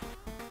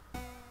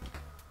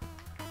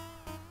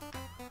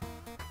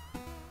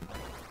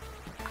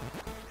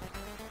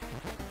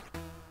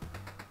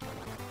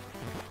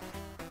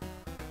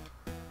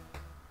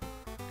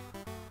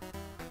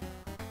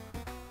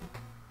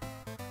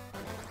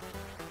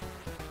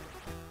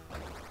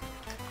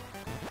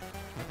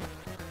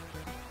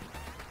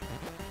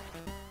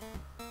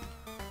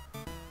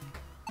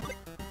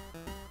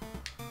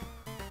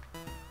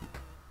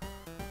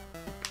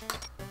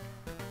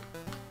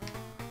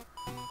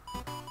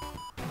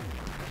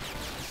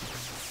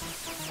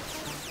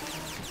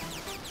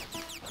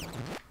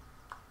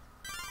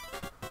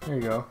 There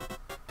you go.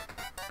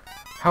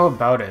 How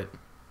about it?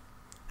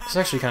 It's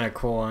actually kind of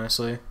cool,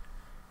 honestly.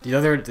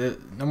 The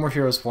No More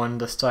Heroes 1,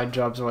 the side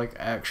jobs were like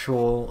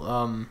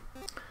actual,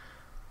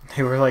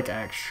 they were like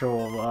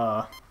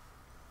actual,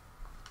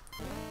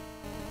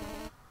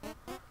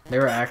 they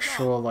were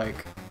actual,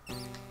 like,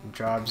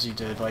 jobs you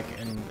did, like,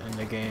 in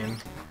the game.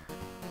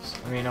 So,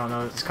 I mean, I don't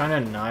know, it's kind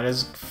of not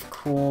as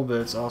cool,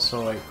 but it's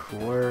also, like,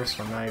 cooler,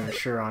 so I'm not even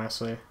sure,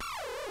 honestly.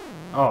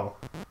 Oh,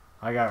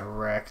 I got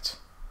wrecked.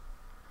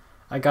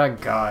 I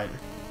got.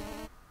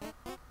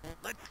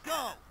 Let's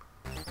go.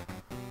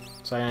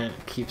 So I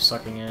didn't keep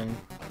sucking in.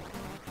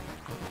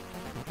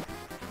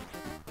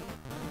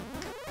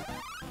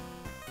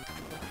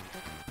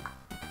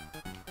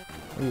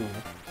 Ooh.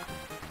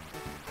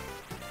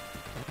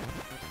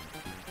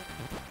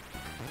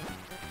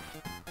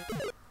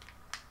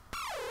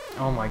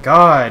 Oh my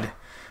god!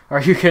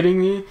 Are you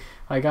kidding me?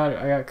 I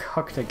got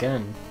cucked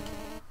again.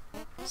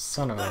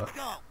 Son of a.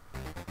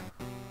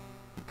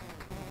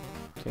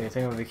 Okay, I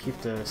think I'm gonna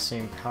keep the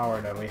same power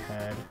that we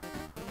had.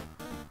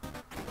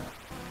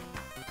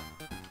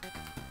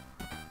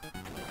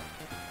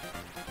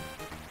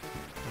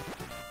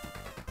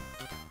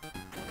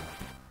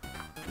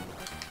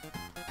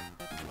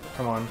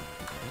 Come on.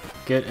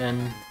 Get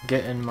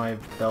in my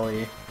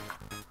belly.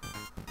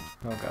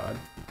 Oh god.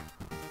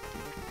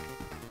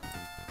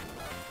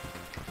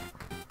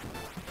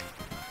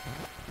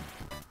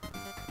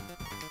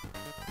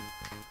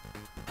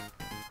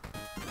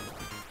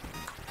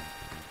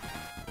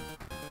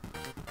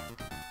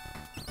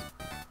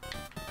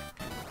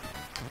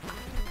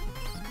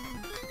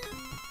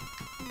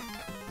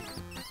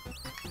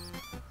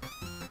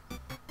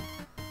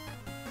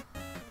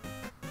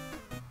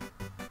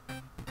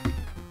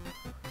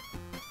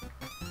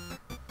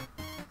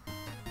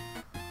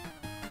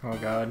 Oh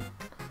god.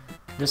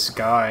 This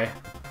guy.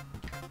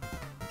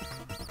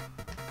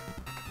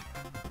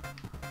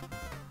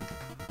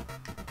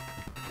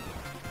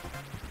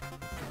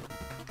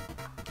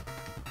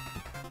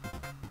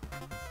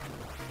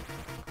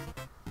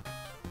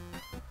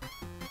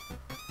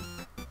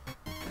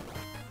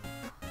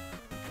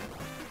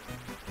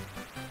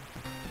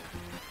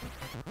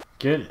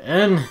 Get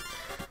in!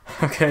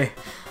 Okay,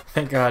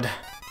 thank god.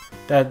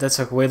 That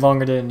took way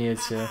longer than it needed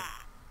to.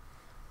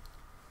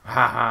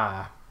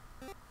 Haha.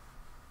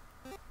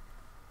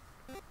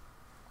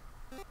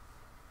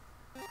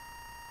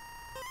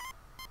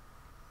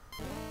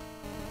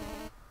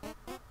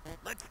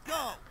 Let's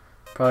go.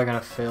 Probably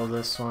gonna fail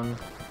this one.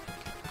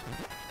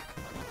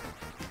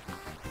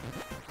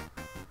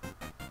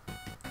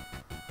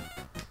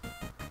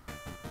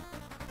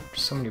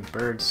 There's so many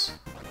birds.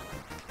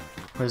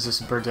 What is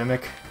this,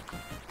 birdemic?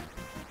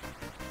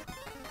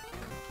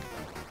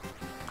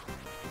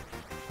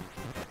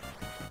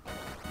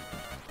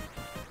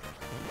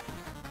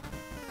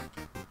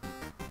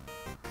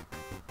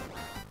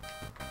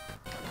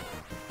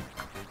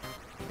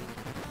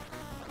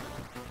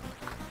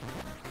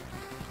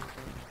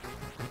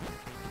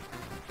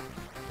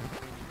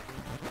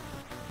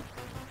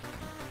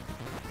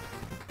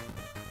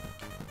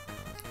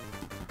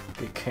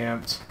 Get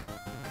camped.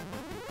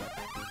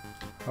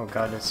 Oh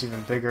god, that's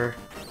even bigger.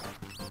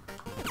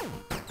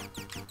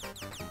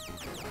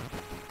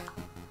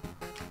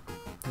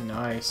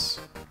 Nice.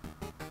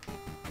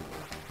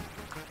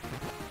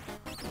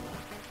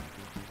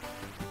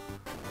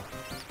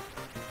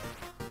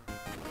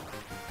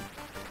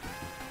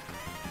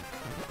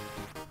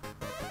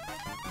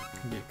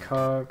 Get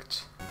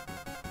cocked.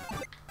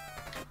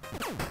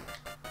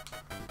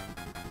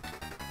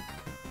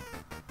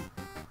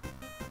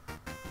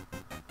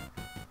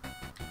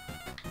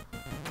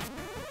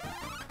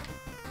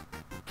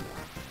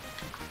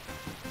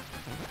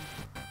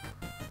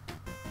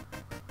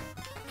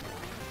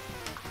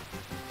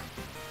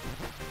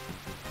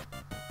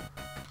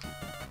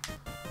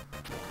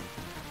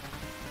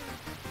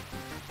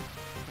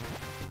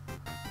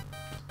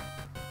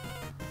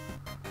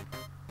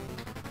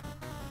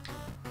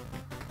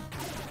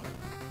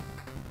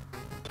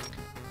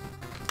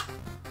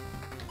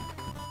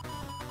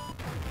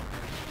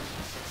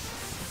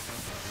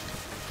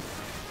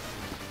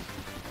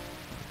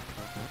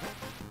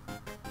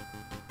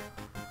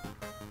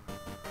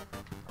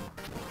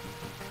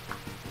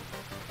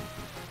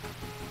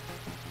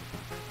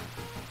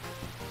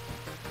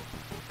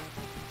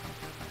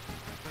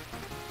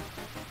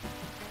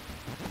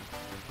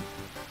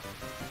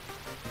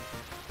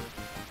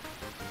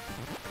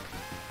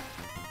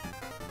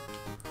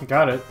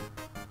 Got it.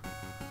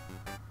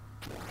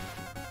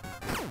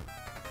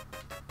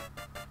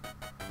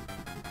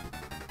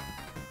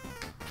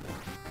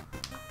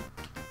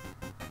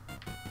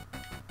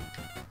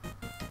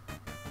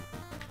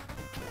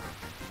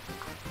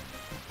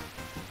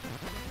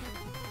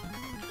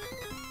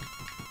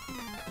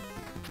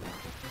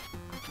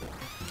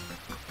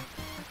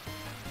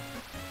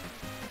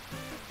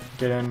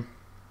 Get in.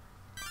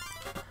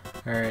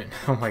 Alright,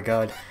 oh my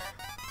god.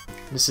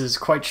 This is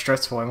quite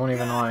stressful, I won't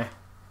even lie.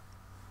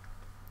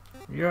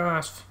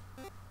 Yes!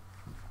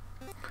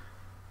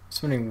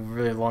 Spending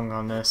really long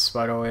on this,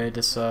 by the way,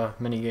 this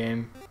mini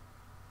game.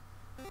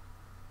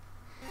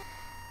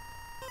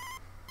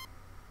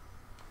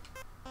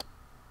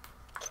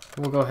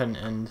 We'll go ahead and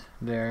end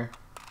there.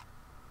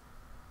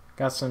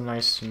 Got some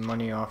nice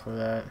money off of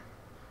that.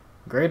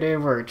 Great day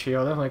of work, Chi.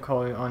 I'll definitely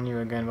call on you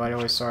again. By the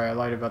way, sorry, I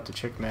lied about the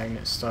chick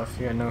magnet stuff.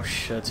 Yeah, no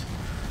shit.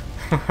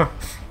 I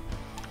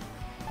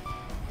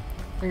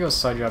think it was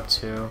side job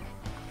 2.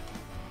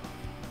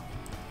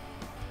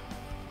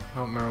 I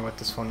don't remember what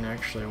this one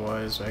actually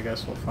was, but I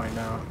guess we'll find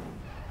out.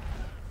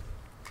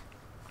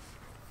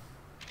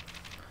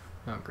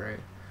 Oh,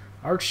 great.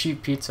 Our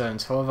cheap pizza and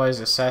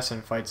televised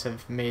assassin fights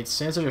have made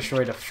Santa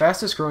Destroy the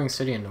fastest growing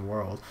city in the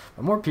world.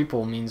 But more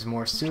people means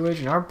more sewage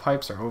and our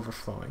pipes are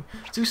overflowing.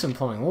 Do some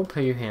plumbing, we'll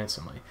pay you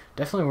handsomely.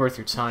 Definitely worth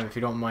your time if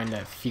you don't mind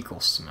that fecal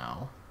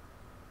smell.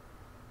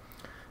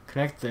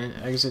 Connect the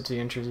exit to the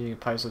entry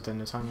pipes within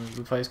the time.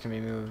 The pipes can be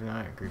moved,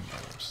 not green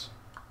pipes.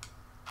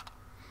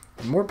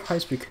 The more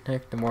pipes we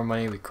connect, the more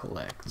money we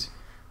collect.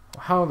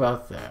 Well, how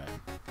about that?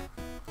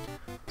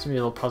 It's gonna be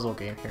a little puzzle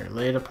game here.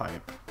 Lay the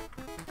pipe.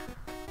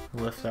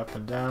 Lift up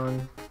and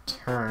down.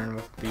 Turn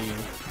with B.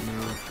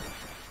 Move.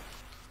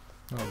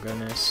 Oh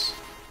goodness.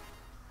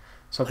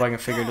 Let's hope I can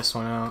figure this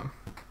one out.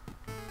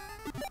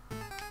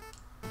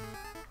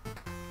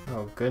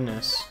 Oh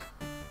goodness.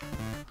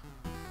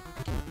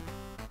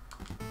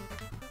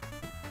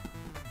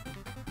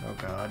 Oh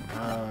god.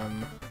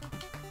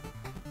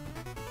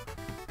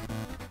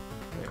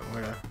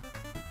 Wait,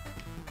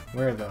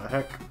 where the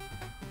heck?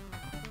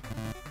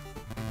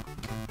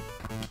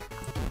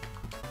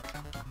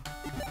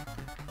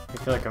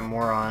 I feel like a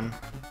moron.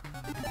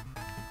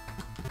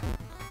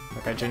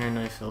 Like I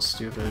genuinely feel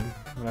stupid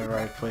whenever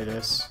I play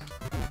this.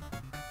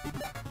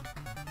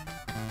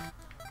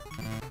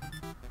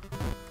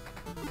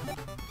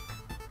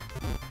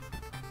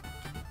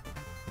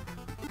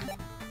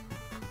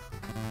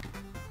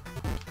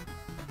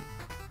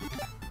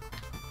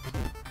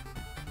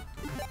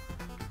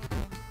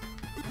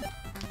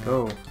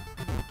 Go.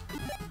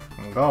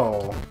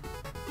 Go.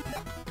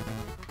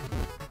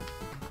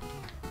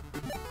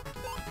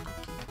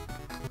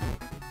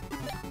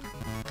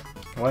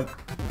 What?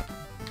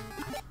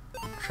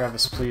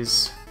 Travis,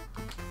 please.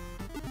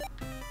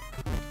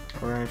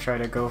 We're gonna try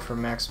to go for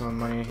maximum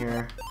money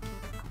here.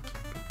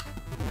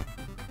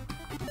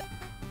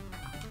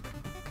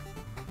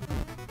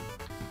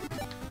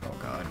 Oh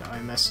god, I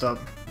messed up.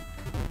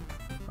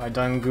 I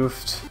done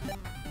goofed.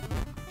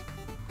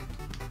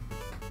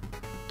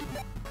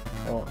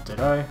 Oh, did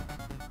I?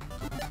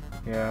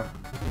 Yeah.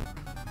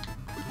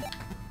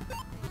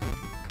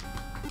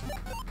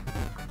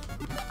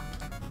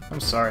 I'm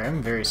sorry,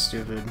 I'm very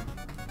stupid.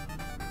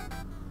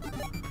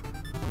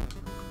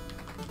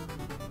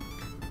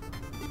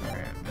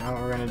 Alright, now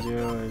what we're gonna do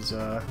is,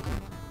 put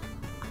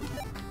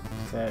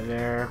that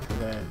there, put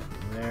that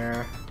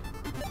there.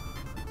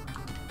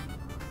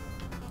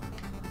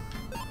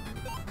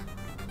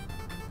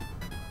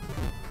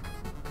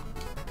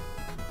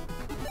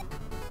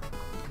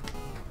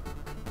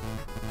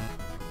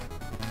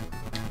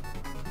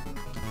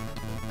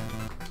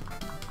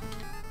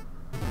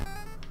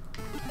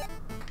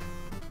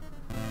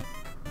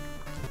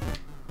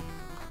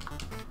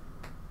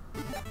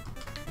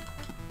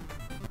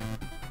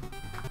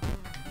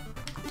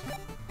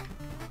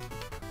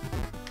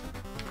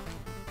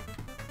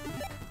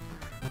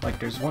 Like,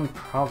 there's one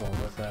problem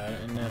with that,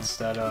 and that's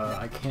that,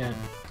 I can't...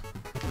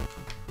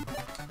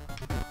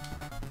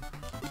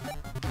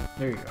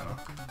 There you go.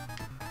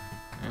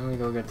 And we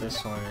go get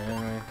this one,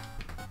 and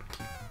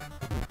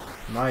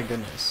we... My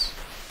goodness.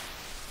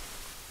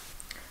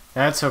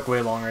 That took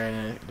way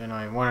longer than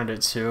I wanted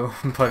it to,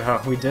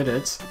 but, we did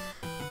it.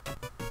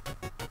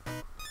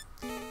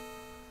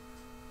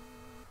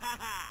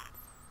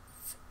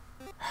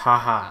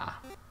 Haha.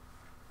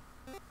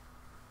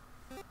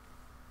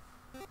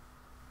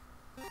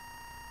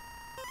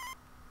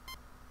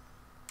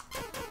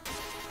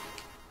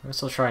 I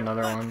guess I'll try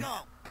another one.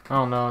 I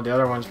don't know, the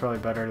other one's probably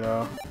better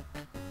though.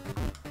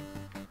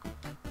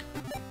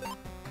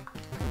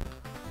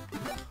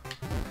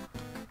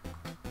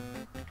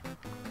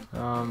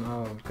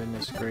 Oh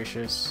goodness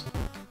gracious.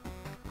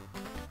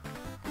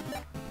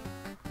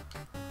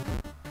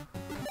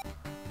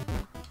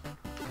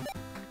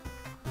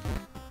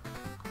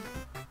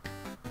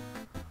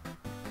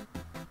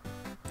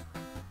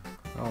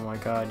 Oh my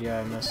god, yeah,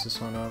 I messed this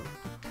one up.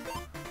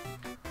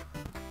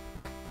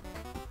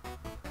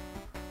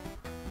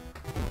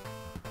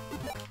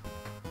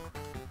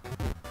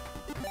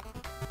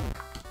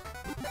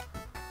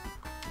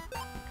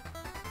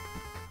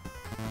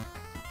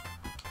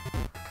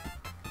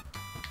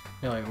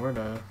 Yeah, like, where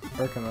the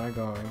frick am I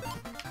going?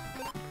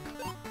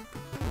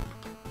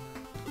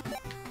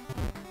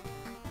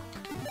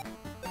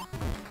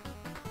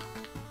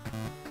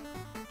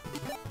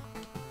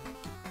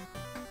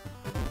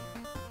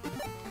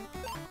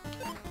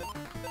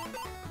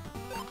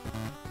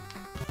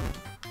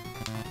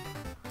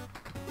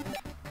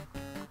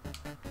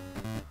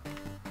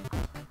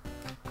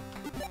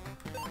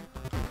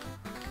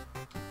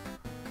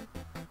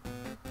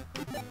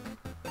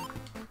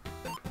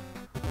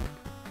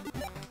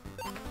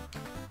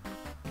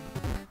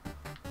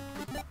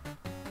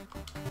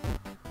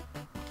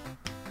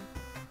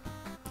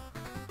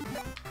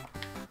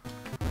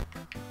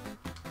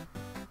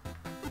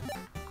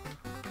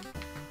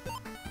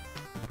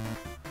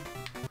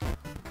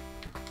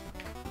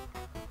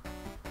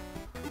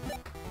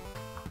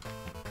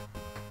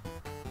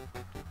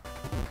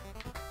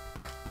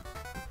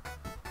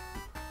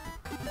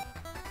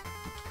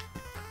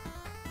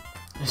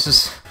 This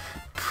is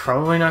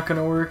probably not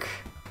gonna work.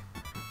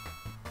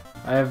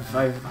 I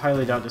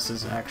highly doubt this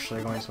is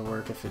actually going to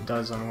work. If it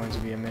does, I'm going to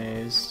be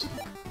amazed.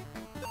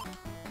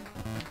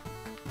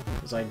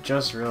 Because I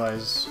just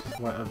realized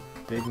what a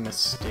big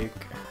mistake.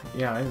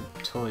 Yeah, I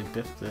totally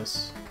biffed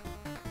this.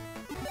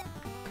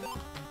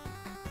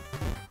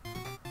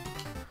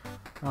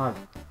 Oh,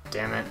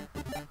 damn it.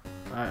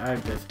 I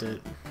biffed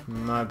it.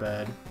 My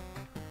bad.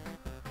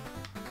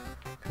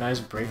 Can I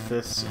just break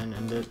this and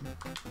end it?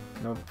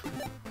 Nope.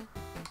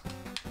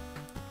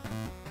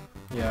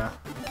 Yeah.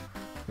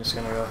 I'm just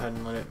gonna go ahead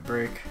and let it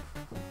break.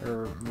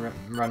 Or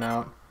run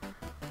out.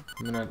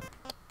 I'm gonna...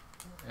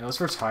 Yeah, let's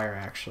retire,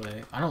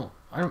 actually. I'm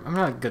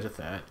not good at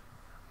that.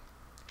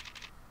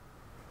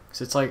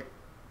 Cause it's like,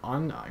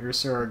 on your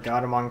server,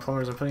 God Among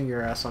Plumbers, I'm putting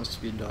your ass on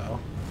speed dial.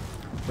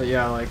 But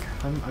yeah, like,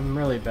 I'm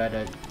really bad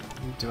at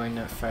doing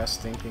that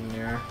fast thinking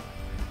there.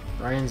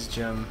 Ryan's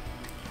gym.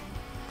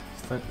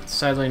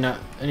 Sadly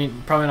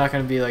probably not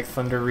gonna be like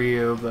Thunder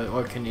Ryu, but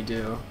what can you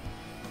do?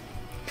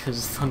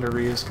 Cause Thunder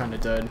Ryu's kinda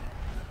dead.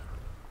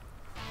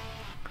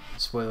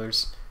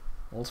 Spoilers.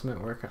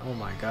 Ultimate workout. Oh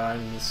my god,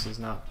 this is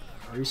not...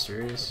 Are you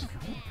serious?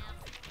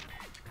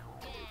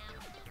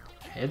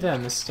 Hey there,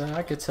 mister.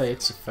 I could tell you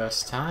it's your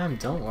first time.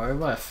 Don't worry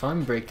about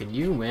fun breaking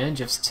you in.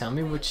 Just tell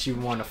me what you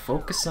want to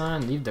focus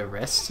on. Leave the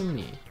rest to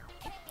me.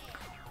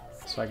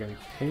 So I can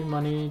pay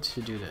money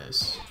to do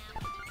this.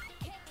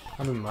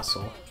 I'll do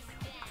muscle.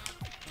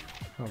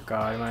 Oh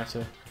god, I might have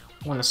to...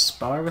 Want to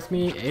spar with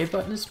me? A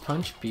button is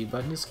punch, B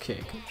button is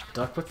kick.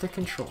 Duck with the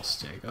control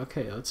stick.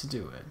 Okay, let's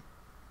do it.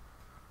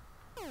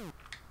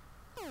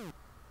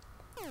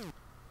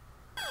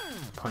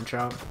 Punch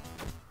out.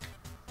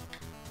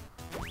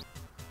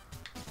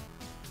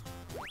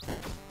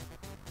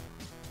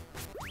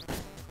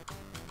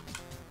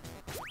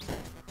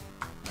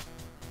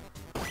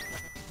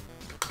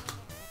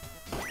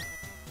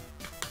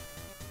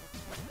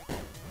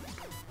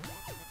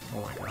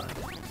 Oh my god.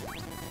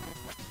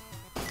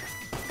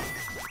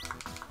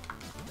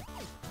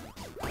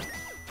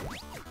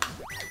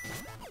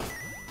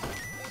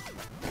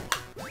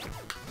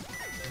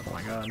 Oh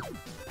my god.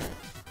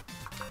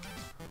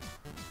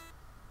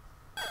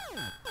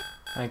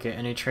 I didn't get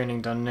any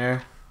training done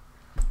there.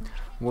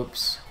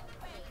 Whoops.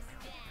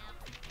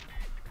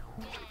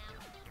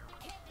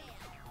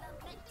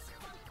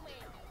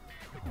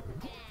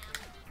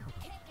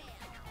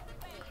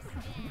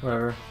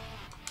 Whatever.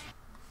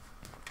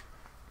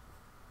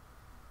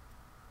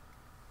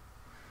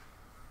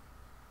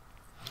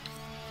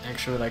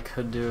 Actually, what I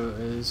could do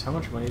is... How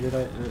much money did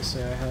it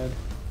say I had?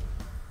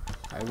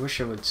 I wish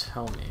it would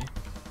tell me.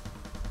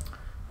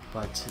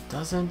 But it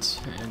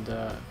doesn't, and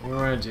what we're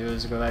gonna do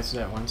is go back to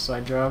that one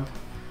side job.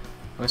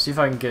 I'm gonna see if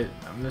I can get...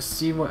 I'm gonna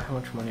see how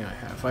much money I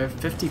have. If I have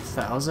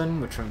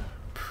 50,000, which I'm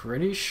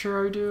pretty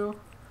sure I do.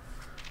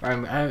 Or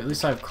at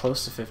least I have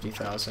close to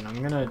 50,000.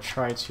 I'm gonna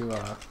try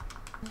to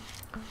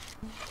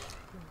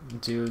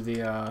do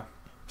the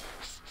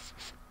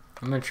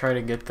I'm gonna try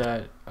to get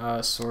that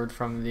sword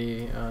from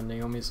the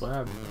Naomi's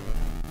lab.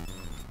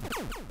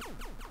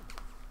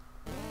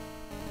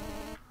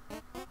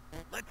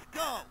 Let's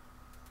go.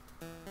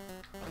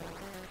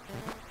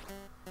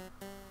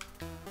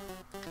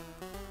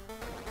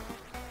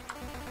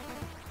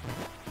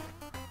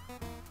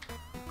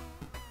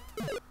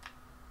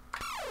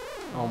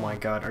 Oh my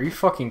god, are you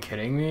fucking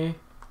kidding me?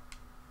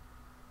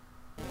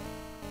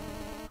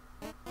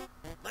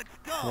 Let's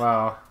go.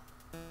 Wow.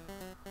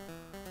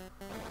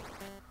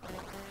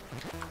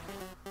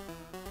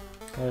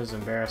 That is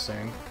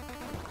embarrassing.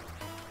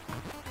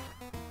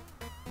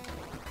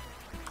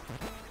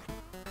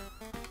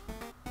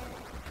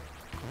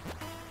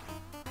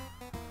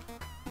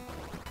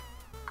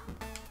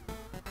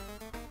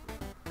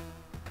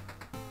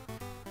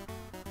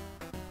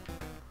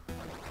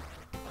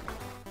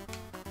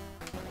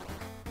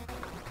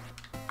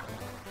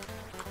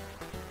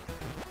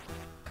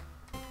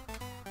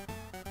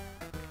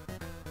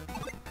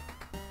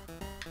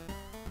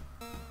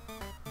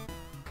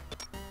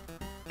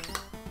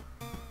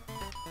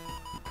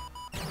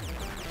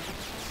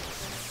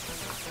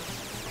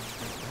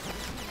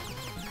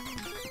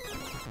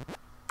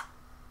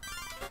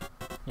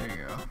 There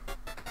you go.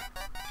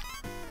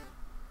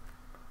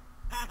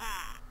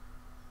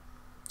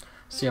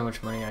 See how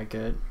much money I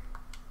get.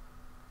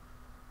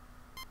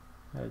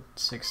 At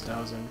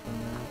 6,000 from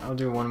that. I'll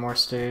do one more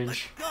stage.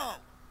 Let's go.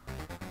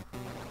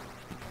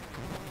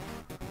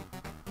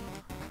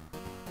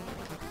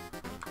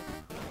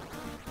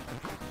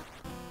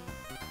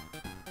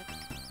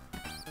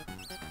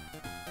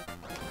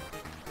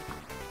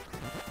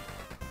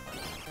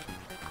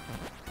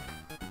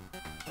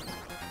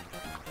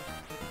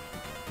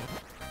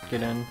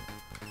 Get in.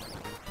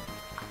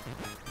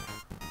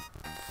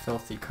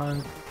 Filthy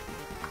cunt.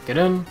 Get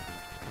in!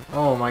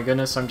 Oh my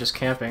goodness, I'm just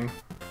camping.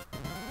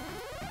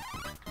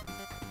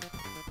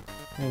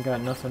 Ain't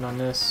got nothing on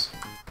this.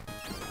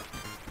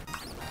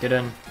 Get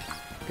in.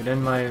 Get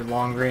in my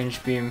long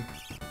range beam.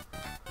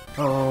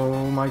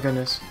 Oh my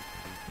goodness.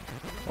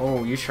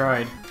 Oh, you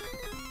tried.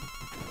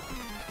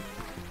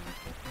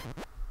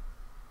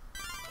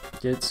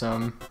 Get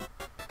some.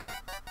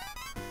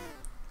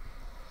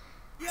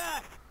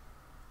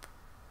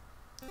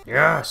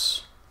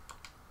 Yes!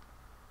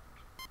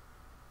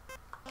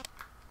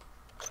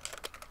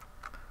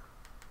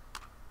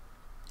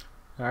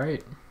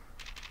 Alright.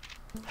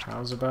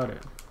 How's about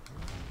it?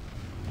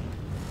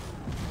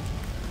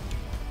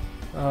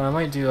 I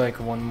might do like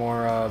one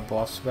more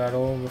boss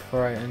battle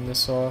before I end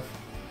this off.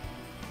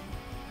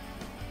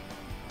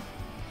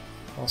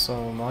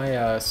 Also, my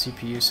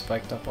CPU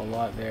spiked up a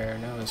lot there,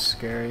 and that was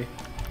scary.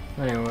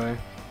 Anyway.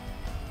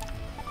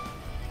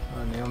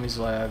 Naomi's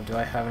lab. Do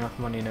I have enough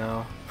money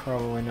now?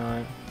 Probably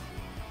not.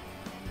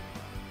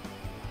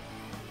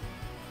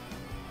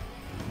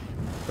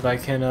 But I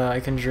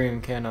can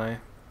dream, can't I?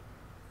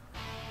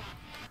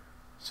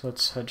 So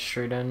let's head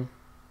straight in.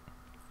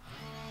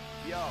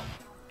 Yo.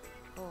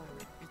 Oh,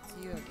 it's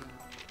you again.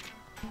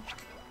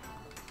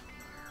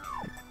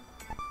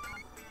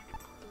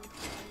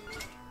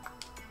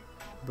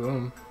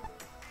 Boom.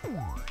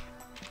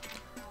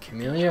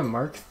 Camellia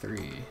Mark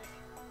III.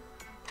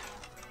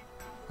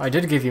 I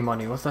did give you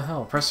money, what the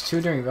hell? Press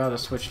 2 during battle to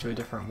switch to a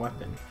different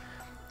weapon.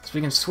 So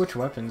we can switch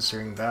weapons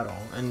during battle.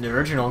 In the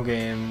original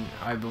game,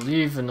 I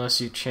believe, unless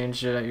you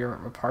changed it at your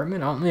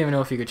apartment, I don't even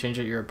know if you could change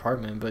it at your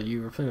apartment, but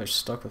you were pretty much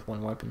stuck with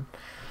one weapon.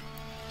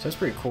 So that's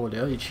pretty cool,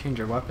 they let you change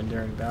your weapon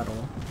during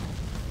battle.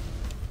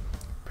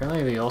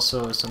 Apparently they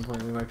also, at some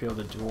point, we might be able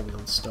to dual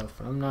wield stuff,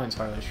 but I'm not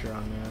entirely sure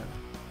on that.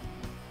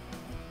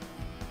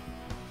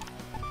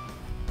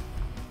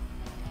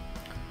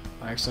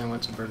 I accidentally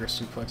went to Burger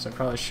Suplex. I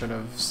probably should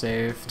have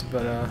saved,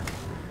 but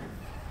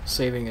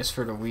saving is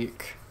for the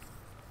weak.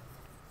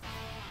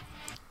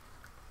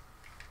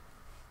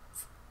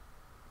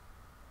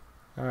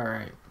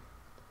 Alright.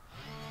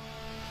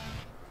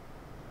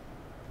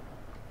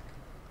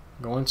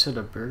 Going to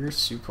the Burger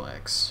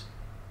Suplex.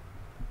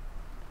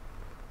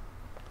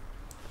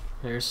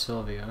 There's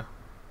Sylvia.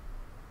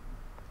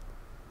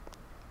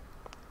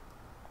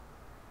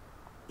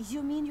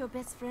 You mean your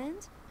best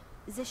friend?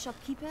 The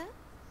shopkeeper?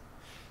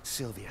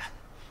 Sylvia,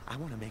 I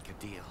want to make a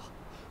deal.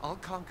 I'll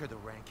conquer the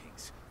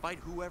rankings, fight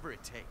whoever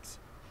it takes.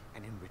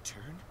 And in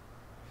return,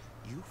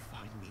 you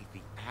find me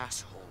the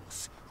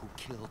assholes who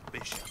killed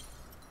Bishop.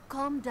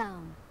 Calm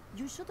down.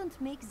 You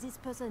shouldn't make this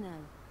personal.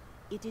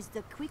 It is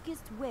the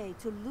quickest way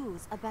to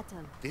lose a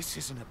battle. This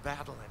isn't a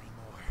battle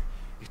anymore.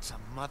 It's a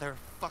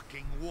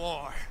motherfucking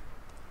war.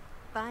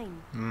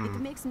 Fine.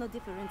 It makes no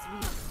difference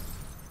really.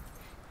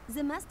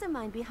 The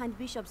mastermind behind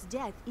Bishop's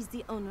death is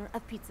the owner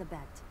of Pizza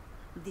Bat.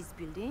 This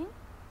building,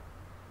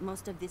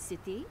 most of this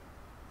city,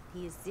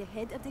 he is the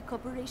head of the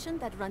corporation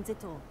that runs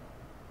it all.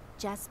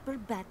 Jasper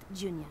Bat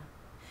Jr.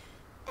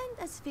 And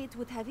as fate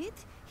would have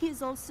it, he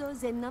is also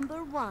the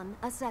 #1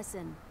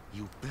 assassin.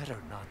 You better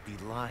not be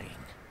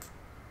lying.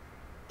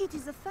 It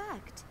is a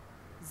fact.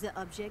 The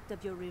object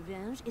of your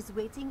revenge is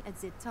waiting at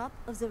the top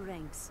of the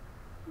ranks.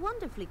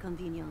 Wonderfully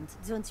convenient,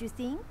 don't you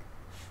think?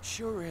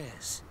 Sure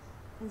is.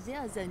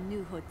 There's a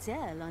new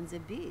hotel on the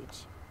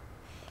beach.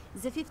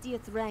 The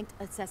 50th ranked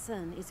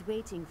assassin is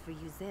waiting for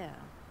you there.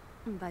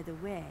 By the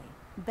way,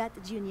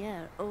 Bat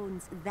Jr.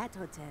 owns that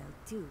hotel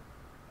too.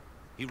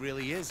 He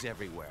really is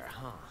everywhere,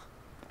 huh?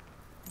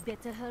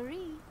 Better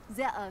hurry.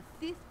 There are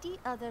 50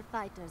 other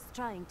fighters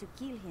trying to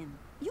kill him.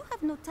 You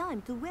have no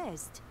time to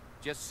waste.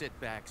 Just sit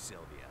back,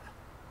 Sylvia,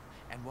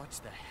 and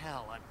watch the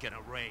hell I'm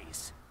gonna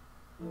raise.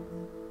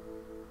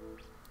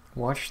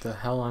 Watch the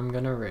hell I'm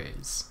gonna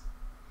raise.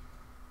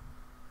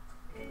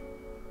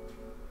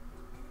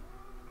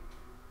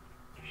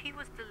 He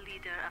was the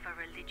leader of a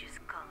religious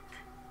cult.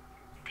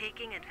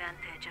 Taking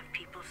advantage of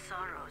people's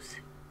sorrows,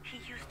 he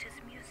used his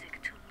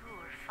music to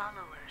lure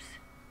followers.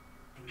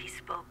 He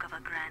spoke of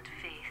a grand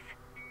faith,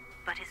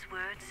 but his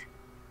words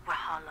were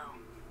hollow.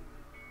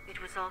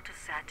 It was all to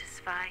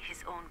satisfy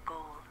his own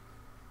goal.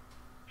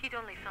 He'd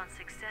only found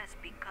success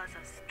because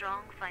of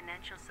strong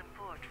financial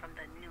support from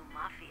the new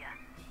mafia,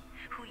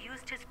 who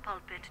used his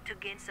pulpit to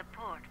gain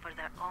support for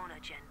their own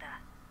agenda.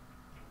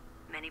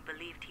 Many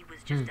believed he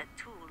was just a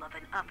tool of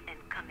an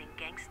up-and-coming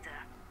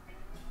gangster.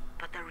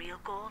 But the real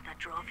goal that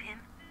drove him?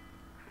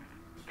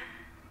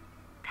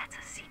 That's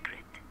a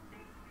secret.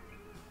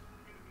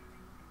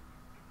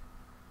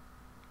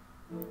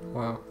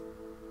 Wow.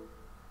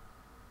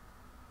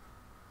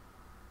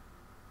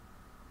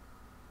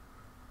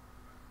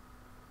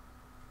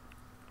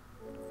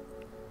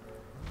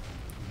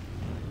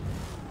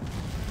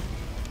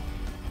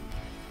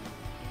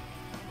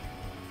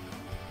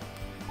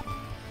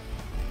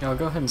 I'll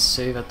go ahead and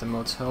save at the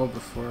motel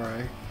before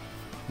I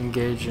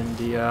engage in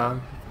the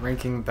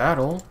ranking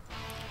battle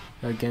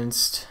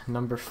against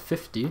number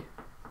 50.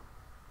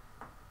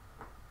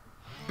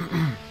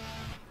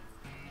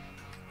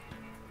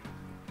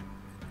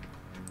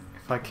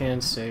 If I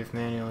can save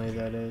manually,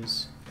 that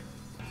is.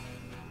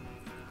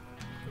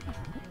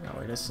 Oh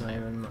wait, that's not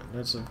even,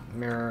 that's a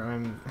mirror.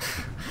 I'm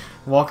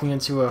walking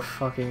into a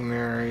fucking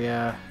mirror,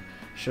 yeah.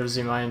 Shows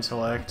you my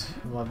intellect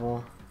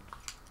level.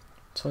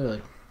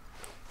 Toilet.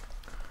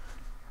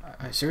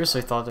 I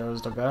seriously thought that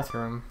was the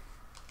bathroom.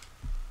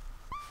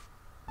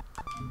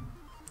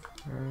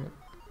 Alright.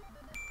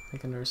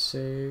 Make another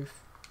save.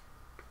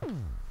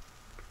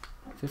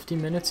 50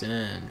 minutes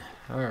in.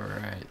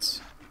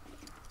 Alright.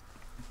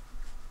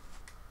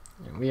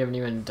 And we haven't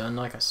even done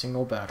like a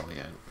single battle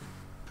yet.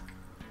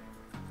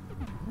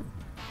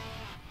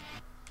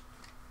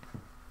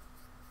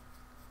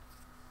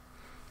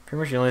 Pretty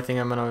much the only thing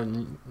I'm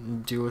gonna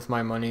do with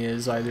my money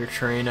is either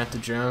train at the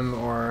gym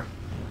or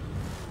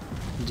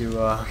do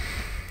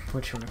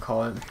what you wanna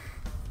call it,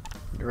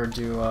 or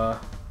do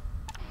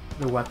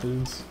the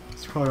weapons.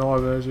 That's probably all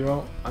I'm gonna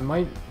do. I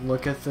might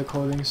look at the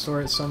clothing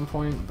store at some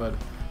point, but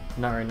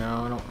not right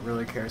now. I don't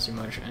really care too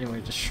much. Anyway,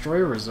 destroy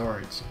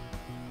resorts.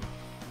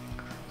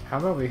 How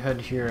about we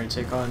head here and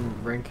take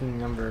on ranking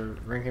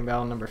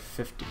battle number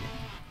 50.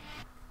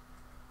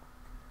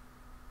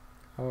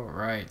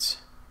 Alright.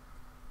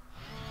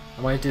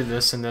 I might do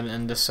this and then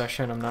end this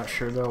session. I'm not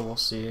sure though. We'll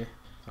see.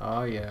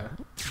 Oh yeah.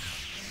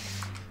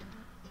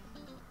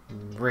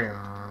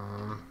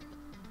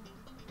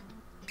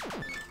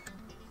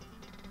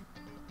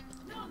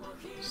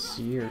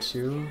 C or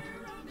 2.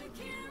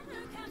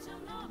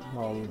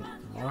 While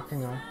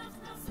walking on.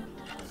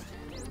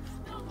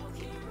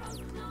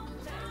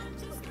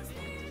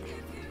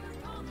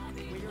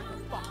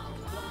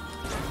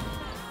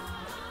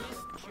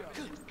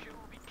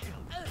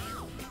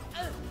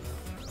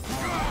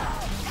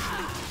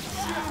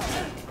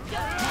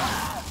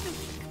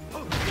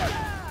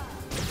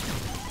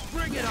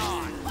 Bring it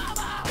on!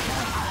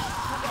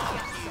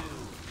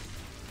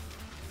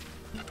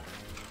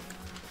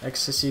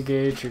 Ecstasy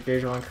gauge. Your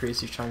gauge will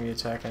increase each time you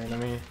attack an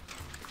enemy.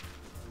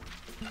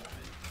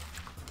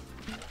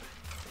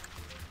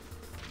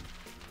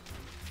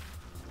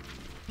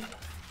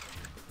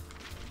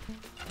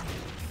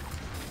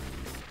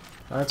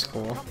 That's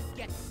cool.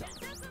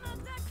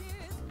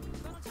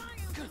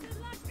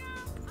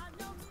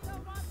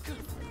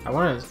 I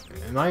wanna.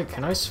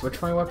 Can I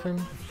switch my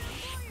weapon?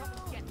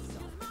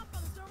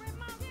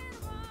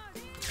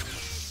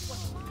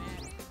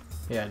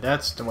 Yeah,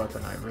 that's the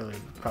weapon I really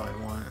probably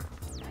want.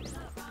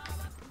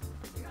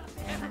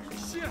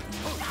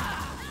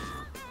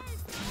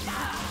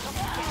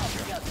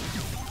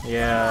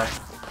 Yeah,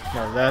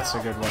 no, that's a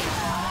good weapon.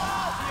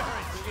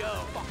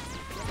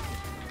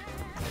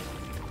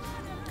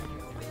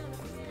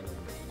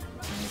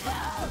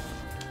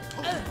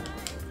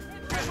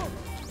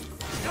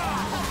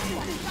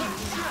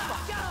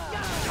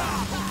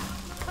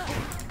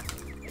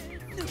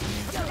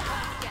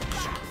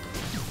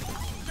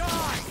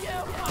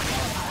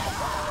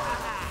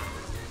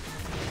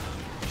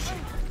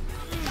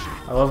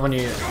 I love when you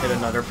hit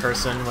another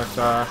person with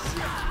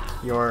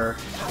your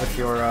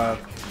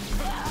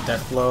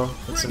death blow.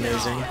 It's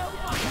amazing.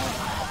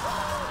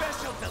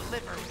 Special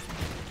delivery.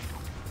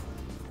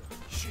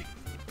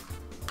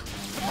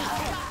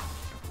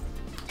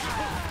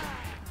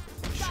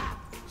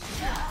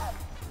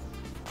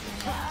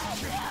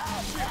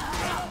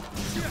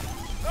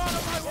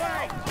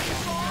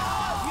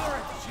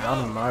 Out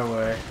of my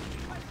way.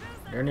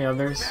 Are there any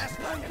others?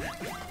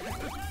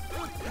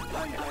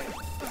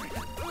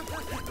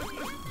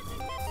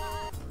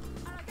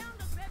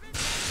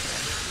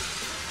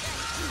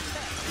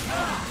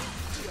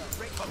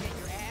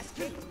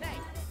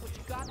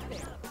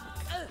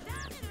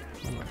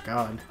 Oh my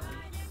god.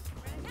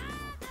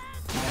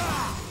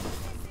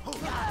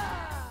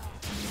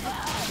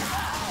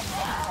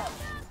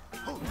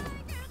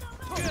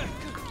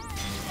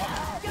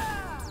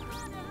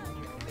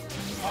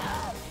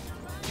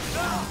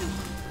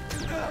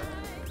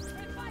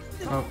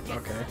 Oh,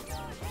 okay.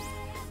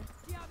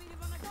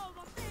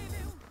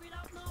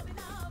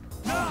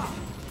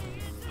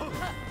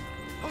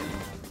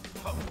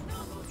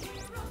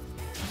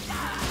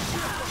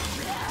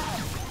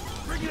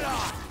 Bring it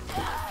on!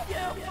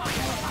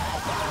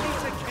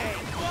 Piece of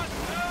cake!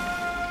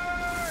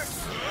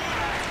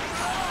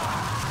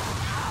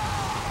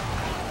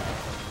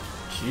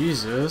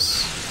 Jesus.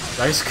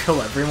 Did I just kill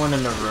everyone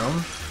in the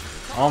room?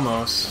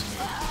 Almost.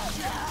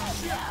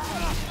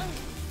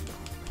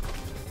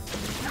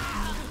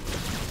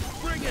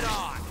 Bring it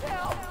on!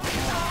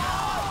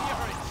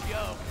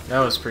 That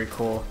was pretty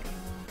cool.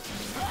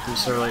 He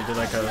sort of like did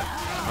like a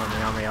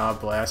Kamehameha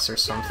blast or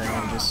something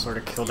and just sort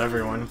of killed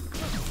everyone.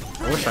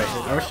 I wish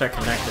I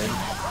connected.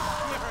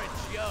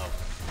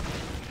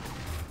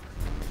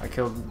 I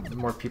killed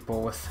more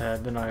people with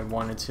that than I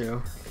wanted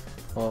to.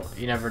 Well,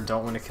 you never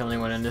don't want to kill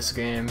anyone in this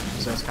game,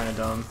 so that's kind of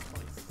dumb.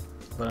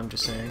 But I'm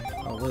just saying.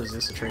 Oh, what is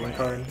this? A trading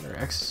card? Or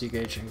ecstasy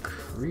gauge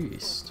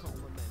increased.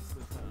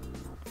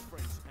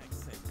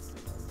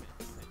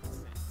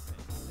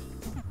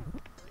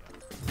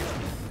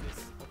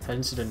 Head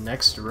into the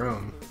next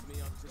room.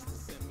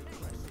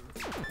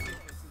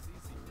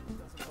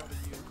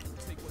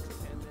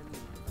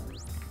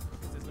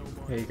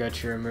 Yeah, you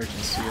got your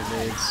emergency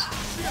evades.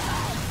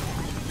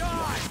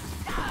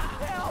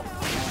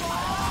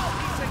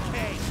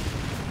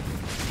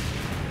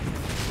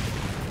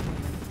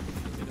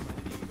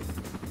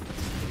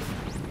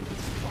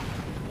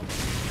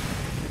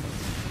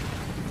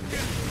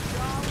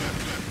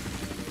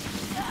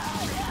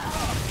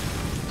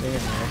 Dang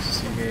it, my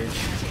ecstasy gauge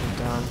went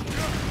down.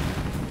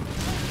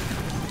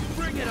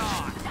 Bring it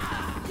on!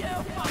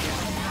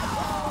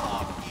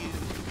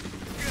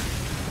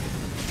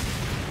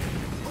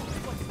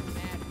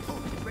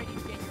 Ready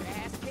to get your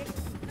ass kicked?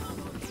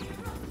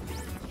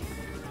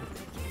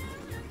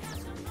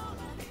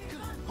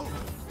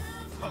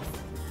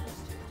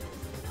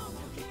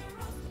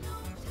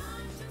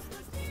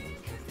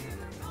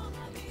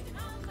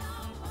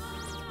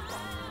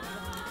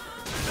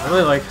 I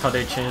really like how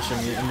they changed the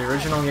music. In the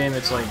original game,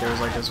 it's like there's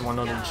like this one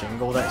little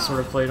jingle that sort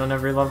of played on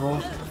every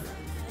level.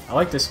 I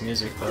like this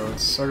music though.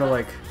 It's sort of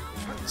like,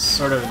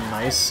 sort of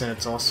nice, and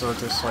it's also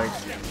just like,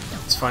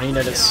 it's funny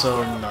that it's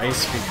so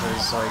nice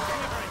because like,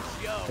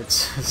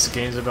 this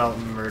game's about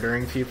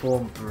murdering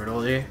people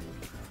brutally.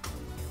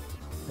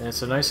 And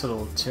it's a nice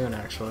little tune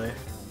actually.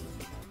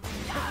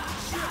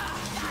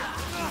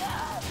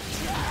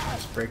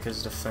 Just break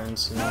his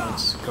defense and then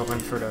let's go in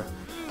for the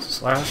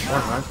slash. Or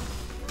not.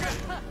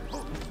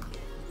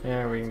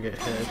 Yeah, we can get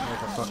hit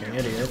like a fucking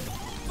idiot.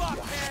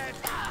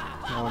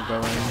 I'll go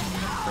in,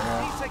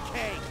 grab,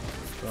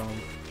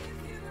 boom.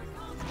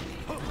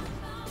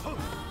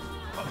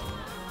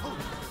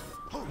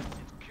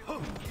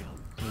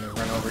 I'm gonna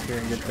run over here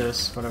and get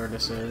this, whatever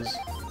this is.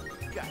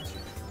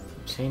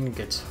 Obtain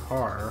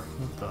guitar?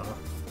 What the?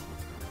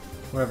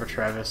 Whatever,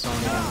 Travis,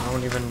 I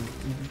won't even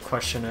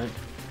question it.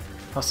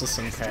 Hustle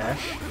some cash.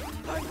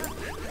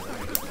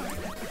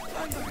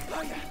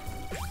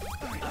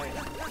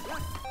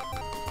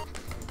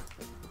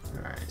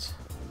 Alright.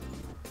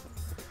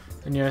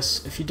 And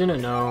yes, if you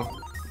didn't know,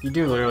 you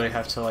do literally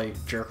have to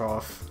like jerk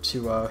off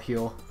to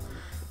heal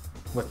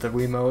with the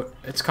Wiimote.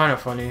 It's kind of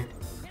funny.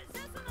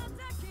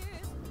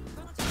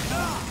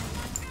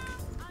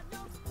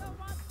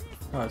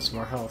 Oh, it's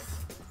more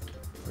health,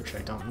 which I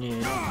don't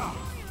need.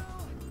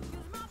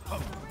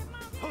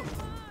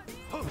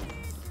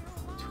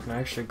 Can I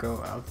actually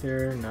go out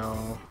there?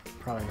 No,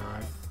 probably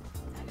not.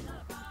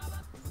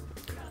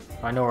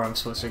 I know where I'm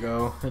supposed to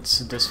go. It's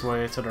this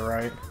way to the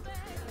right.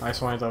 I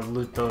just wanted to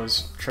loot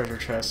those treasure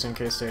chests in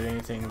case they had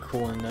anything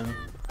cool in them.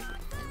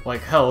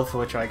 Like health,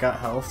 which I got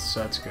health,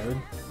 so that's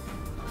good.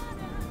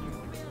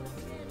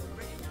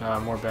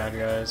 More bad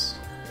guys.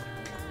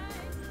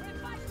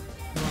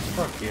 Oh,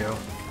 fuck you.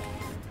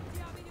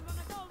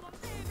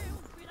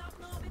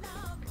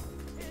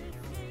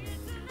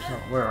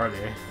 Oh, where are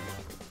they?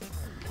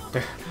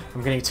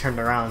 I'm getting turned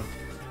around.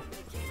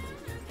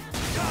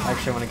 I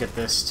actually want to get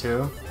this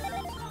too.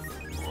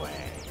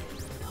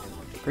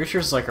 Pretty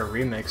sure it's like a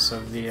remix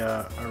of the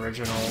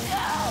original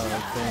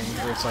thing,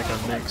 or it's like a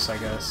mix, I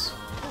guess.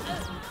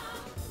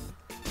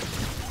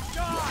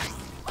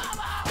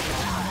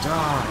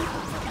 Die!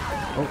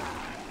 Oh.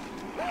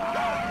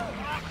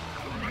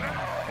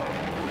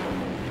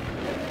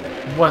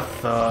 What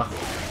the?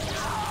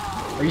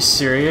 Are you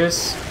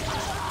serious?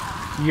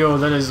 Yo,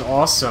 that is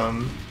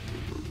awesome.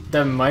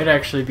 That might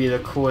actually be the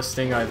coolest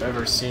thing I've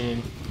ever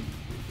seen.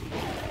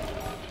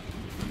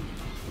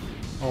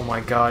 Oh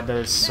my god, that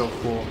is so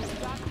cool.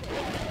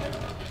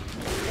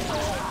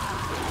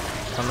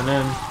 Coming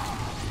in.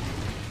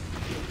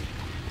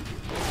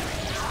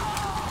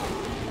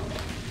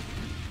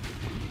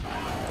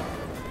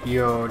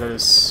 Yo, that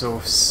is so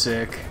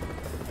sick.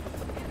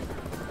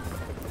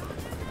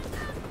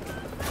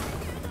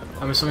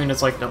 I'm assuming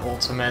it's like the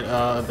ultimate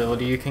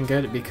ability you can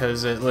get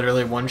because it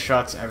literally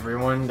one-shots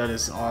everyone. That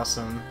is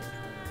awesome.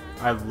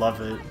 I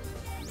love it.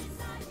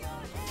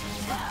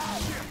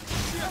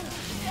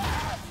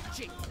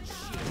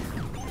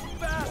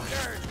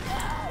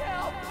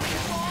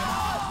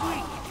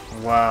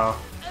 Wow.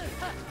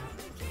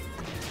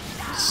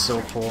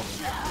 So cool.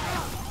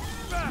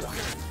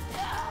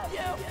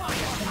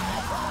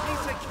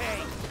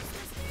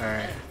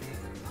 Alright.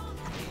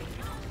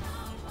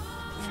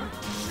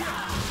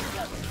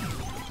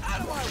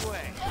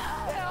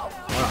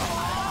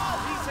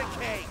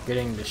 Wow.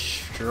 Getting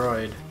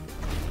destroyed.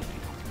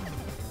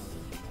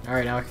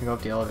 Alright, now I can go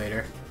up the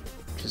elevator,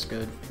 which is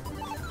good.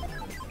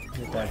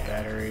 Get that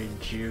battery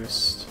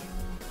juiced.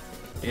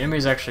 The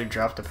enemies actually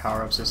dropped the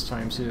power-ups this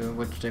time too,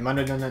 which they might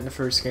have done that in the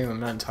first game, I'm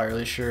not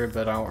entirely sure,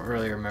 but I don't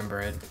really remember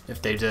it,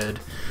 if they did.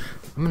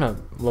 I'm gonna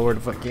lower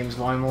the game's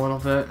volume a little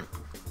bit.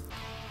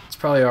 It's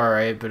probably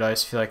alright, but I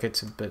just feel like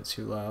it's a bit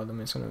too loud. I'm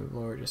just gonna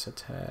lower it just a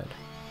tad.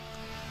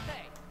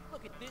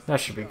 That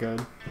should be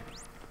good.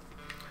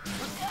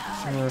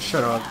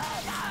 Shut up.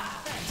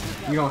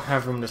 You don't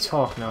have room to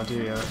talk now, do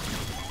you?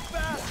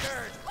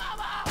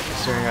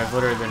 Considering I've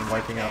literally been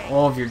wiping out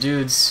all of your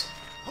dudes.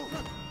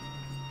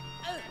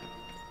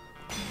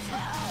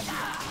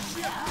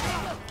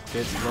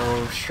 Get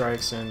low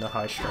strikes and the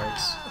high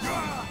strikes.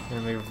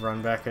 And we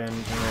run back in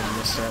and then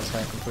miss that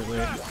attack completely.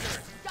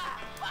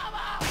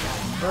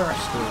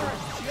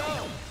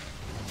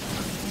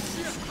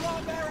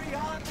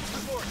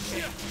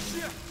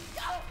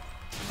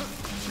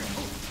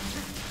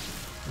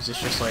 Is this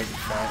just like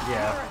that?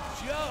 Yeah.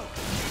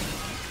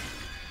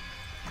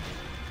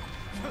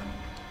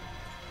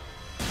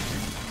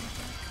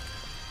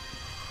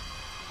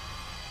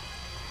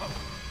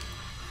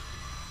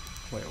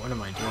 Wait, what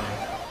am I doing?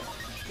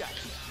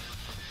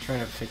 Trying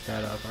to pick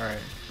that up. Alright.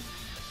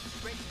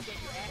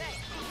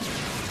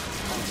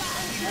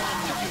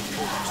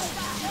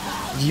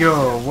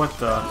 Yo, what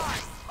the?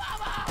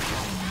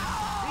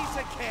 Piece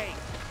of cake.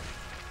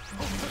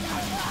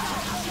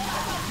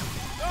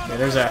 Yeah,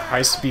 there's that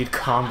high-speed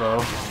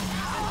combo.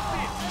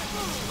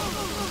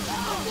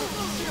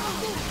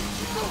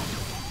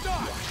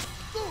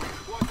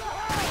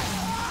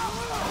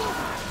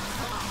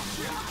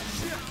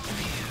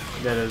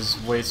 That is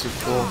way too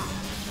cool.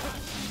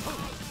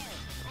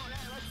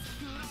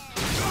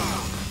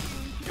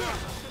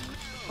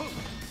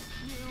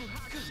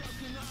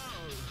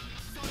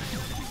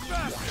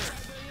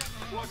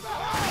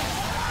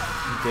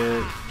 Get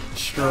it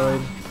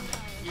destroyed.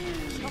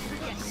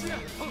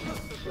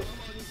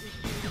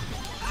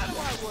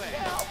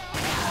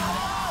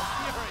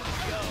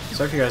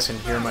 So if you guys can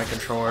hear my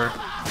controller,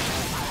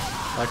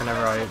 like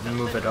whenever I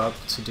move it up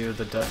to do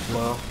the death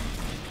blow.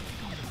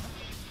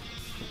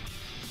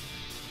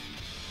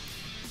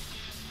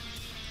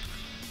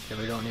 Okay,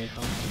 we don't need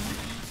help.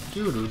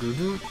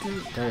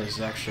 That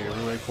is actually a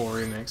really cool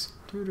remix.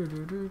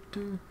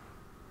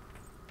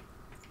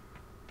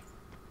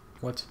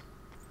 What?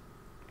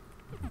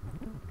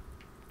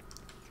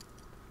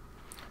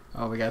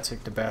 Oh, we gotta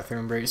take the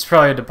bathroom break. It's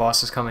probably the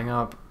boss is coming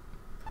up.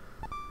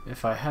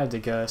 If I had to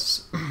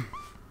guess.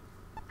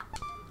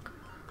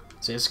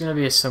 So it's gonna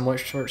be a somewhat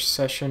short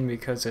session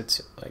because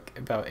it's like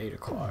about 8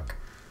 o'clock.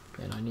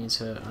 And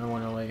I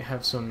wanna like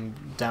have some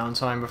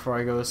downtime before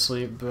I go to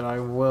sleep, but I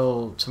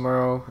will.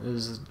 Tomorrow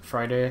is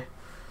Friday,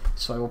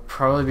 so I will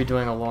probably be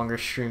doing a longer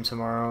stream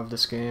tomorrow of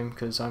this game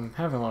because I'm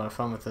having a lot of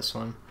fun with this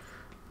one.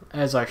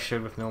 As I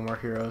should with No More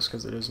Heroes,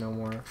 because it is No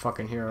More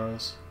fucking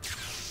Heroes.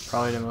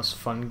 Probably the most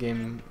fun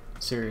game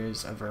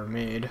series ever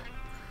made.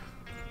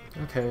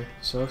 Okay,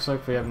 so it looks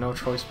like we have no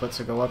choice but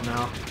to go up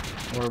now.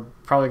 We're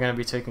probably going to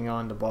be taking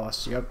on the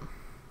boss. Yep.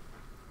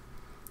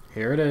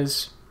 Here it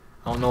is.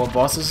 I don't know what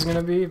boss this is going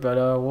to be, but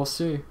we'll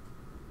see.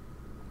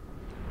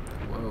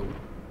 Whoa.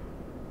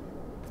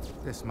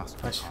 This must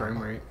be nice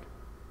frame rate.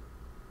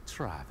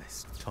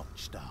 Travis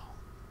touchdown.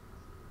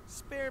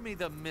 Spare me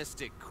the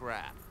mystic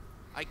crap.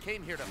 I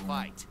came here to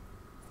fight.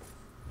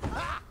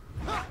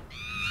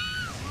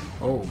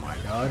 Oh my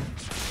god.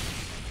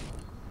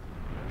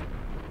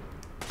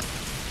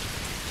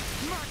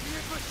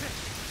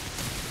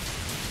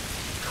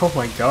 Oh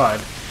my god.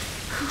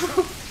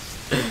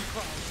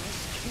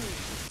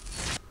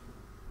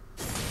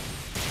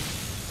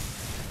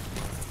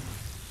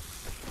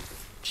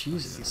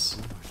 Jesus.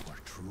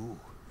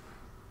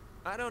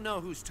 I don't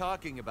know who's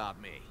talking about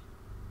me,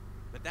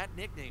 but that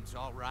nickname's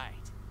all right.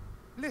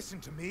 Listen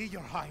to me,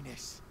 Your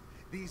Highness.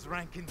 These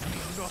rankings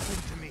mean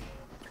nothing to me.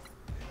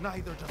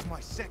 Neither does my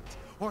sect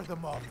or the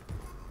mob.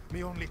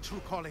 My only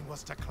true calling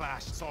was to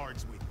clash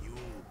swords with you.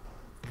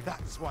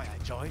 That's why I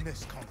joined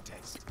this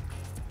contest.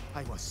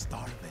 I was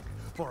starving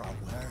for a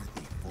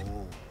worthy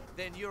foe.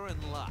 Then you're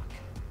in luck.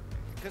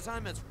 Because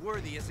I'm as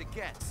worthy as it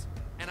gets.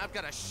 And I've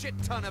got a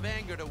shit ton of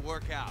anger to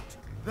work out.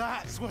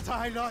 That's what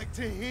I like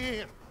to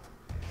hear.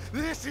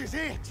 This is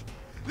it.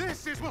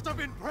 This is what I've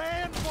been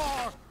praying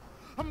for.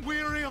 I'm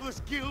weary of this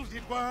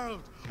gilded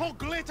world. Oh,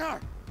 glitter,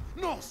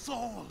 no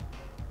soul.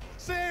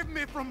 Save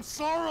me from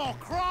sorrow,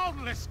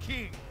 crownless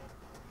king.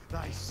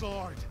 Thy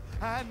sword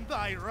and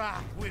thy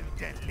wrath will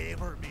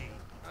deliver me.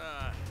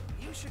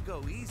 You should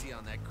go easy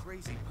on that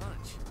crazy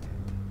punch.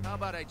 How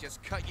about I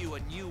just cut you a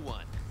new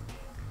one?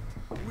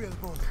 We'll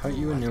both cut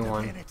you a new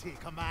one. Divinity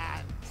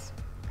commands.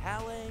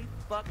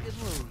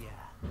 Halle-fucking-luya.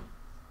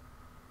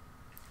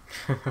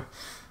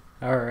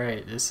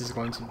 Alright, this is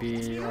going to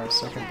be our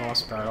second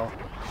boss battle.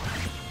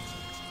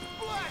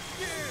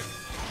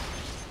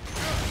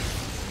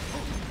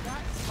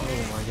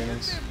 Oh my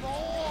goodness.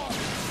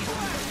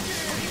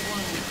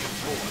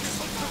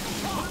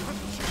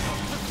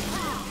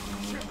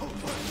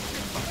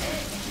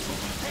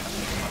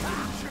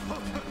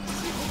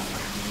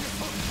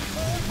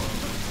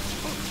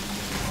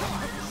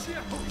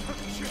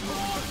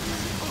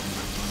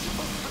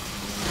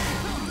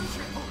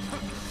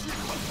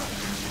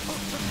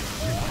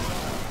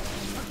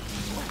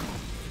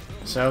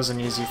 So that was an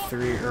easy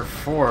 3 or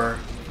 4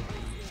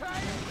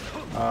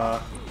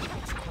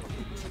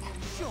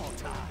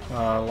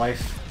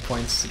 life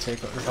points to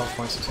take, or health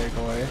points to take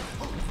away.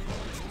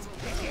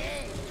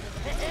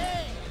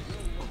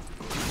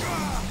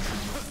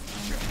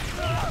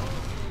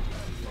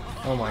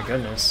 Oh my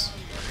goodness.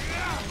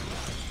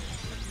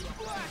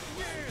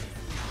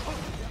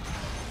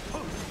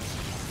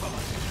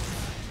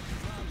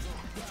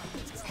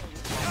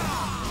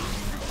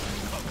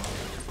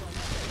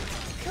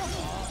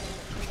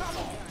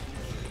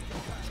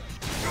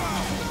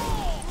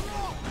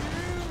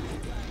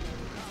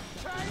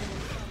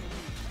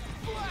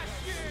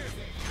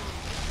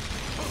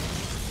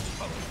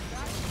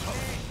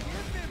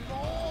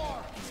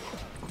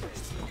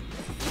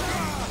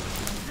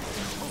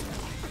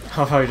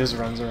 How he just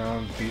runs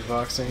around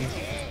beatboxing.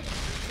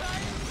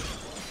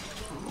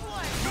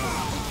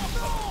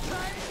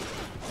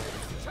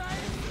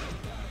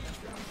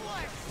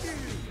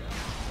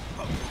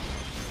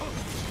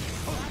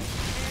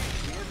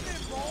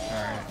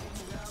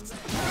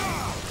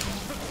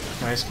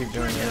 Nice, keep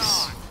doing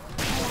this.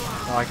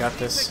 Oh, I got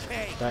this.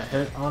 That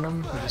hit on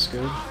him, which is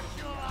good.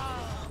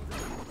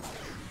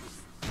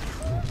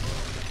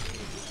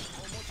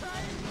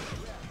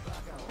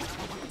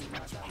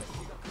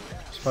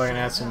 He's probably gonna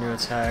add some new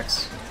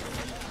attacks.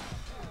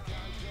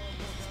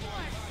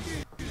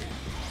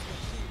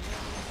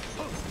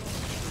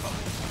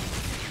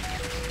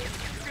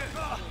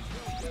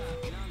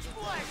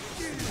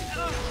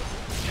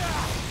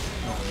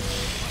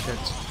 Shit.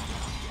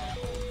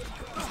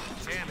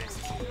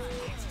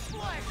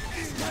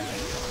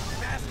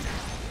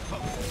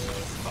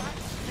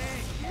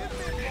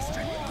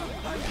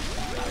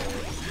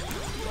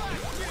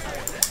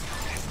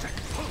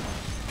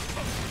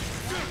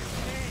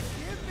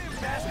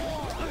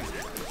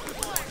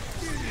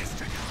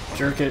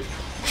 Jerk it.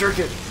 Jerk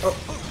it. Oh.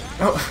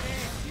 Oh.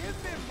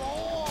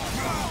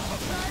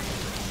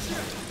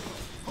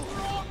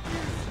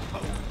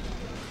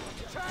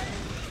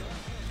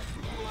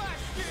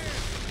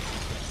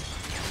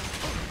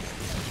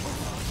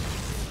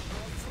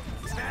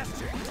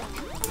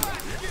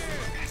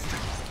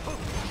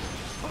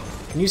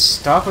 Can you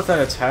stop with that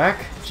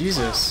attack?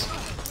 Jesus.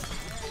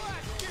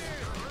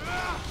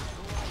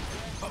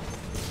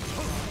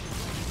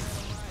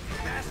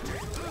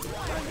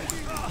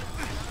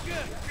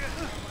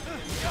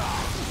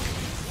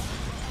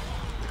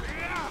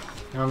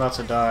 Now I'm about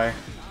to die.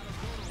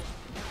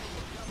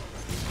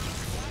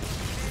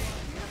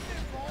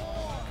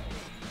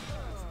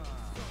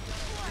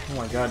 Oh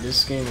my god,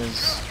 this game is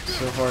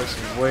so hard,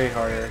 it's way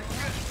harder.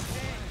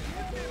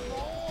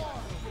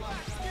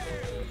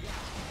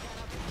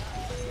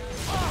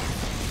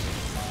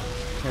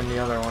 Than the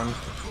other one.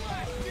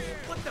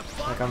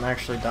 Like I'm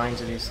actually dying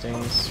to these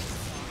things.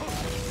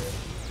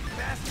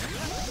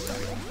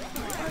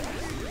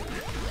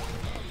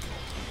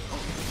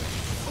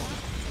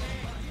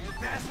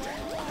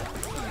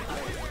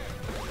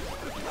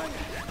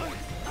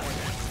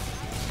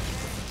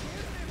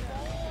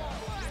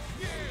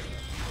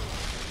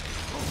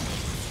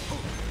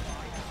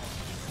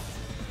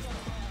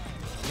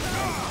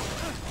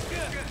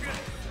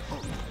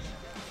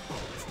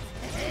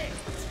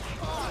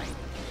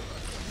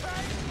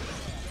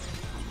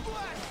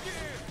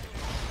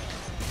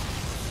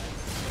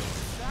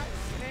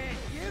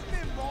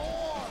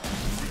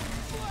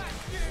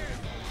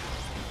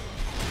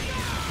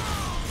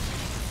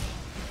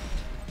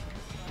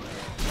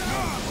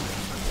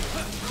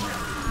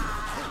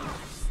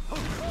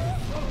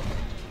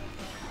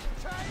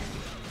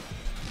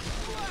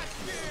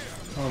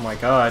 Oh my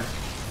god.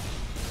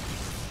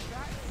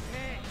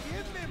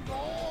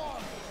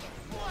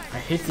 I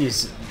hate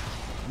these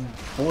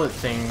bullet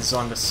things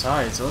on the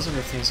sides. Those are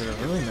the things that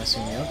are really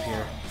messing me up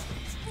here.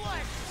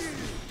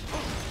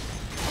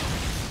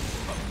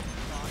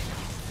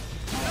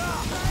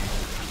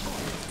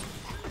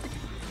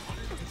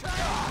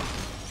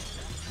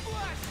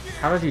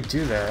 How did he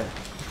do that?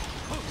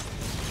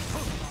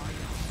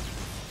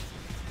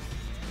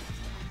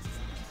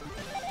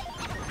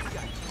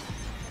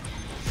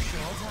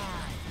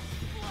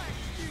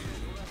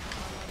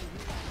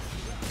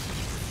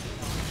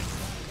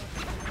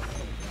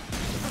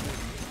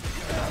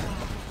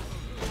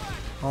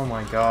 Oh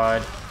my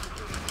god.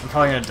 I'm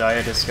probably gonna die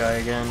at this guy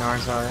again,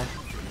 aren't I?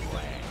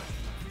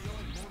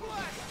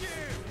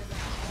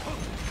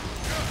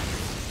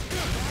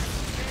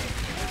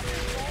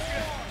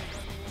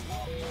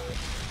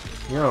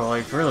 Yo,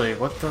 like really,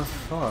 what the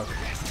fuck?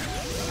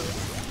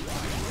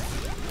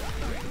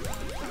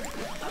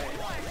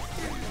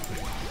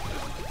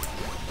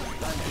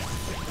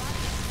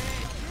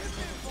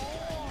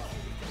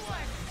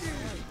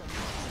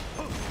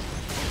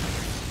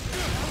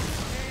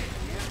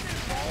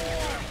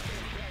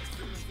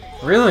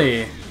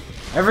 Really?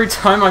 Every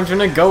time I'm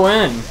gonna go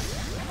in!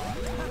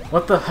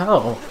 What the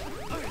hell?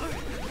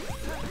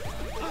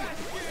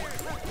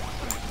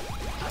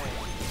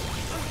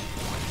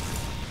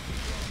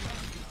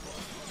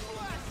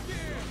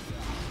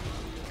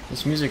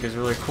 This music is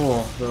really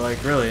cool, but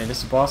like really,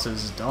 this boss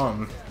is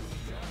dumb.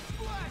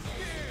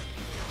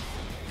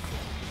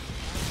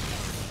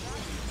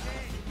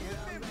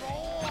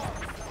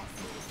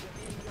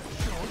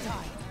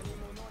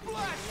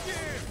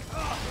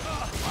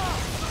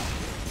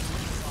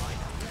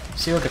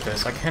 See, look at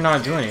this. I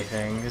cannot do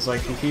anything. It's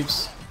like he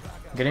keeps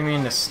getting me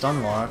into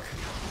stun lock.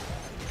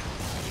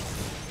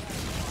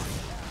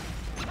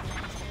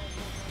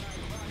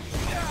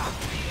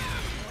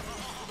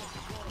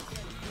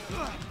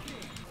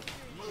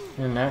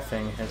 And that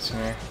thing hits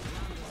me.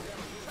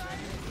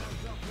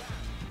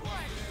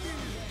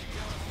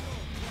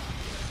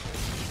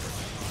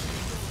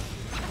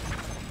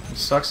 What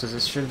sucks is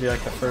this should be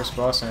like the first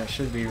boss and it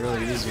should be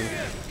really easy.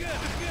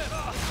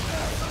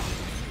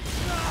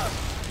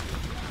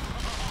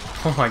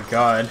 Oh my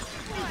god.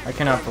 I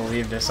cannot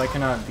believe this. I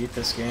cannot beat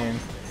this game.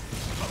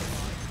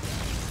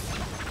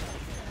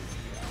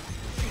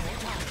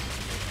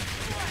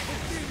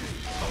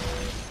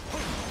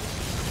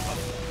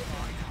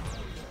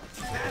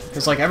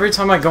 It's like every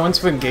time I go in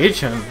to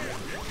engage him.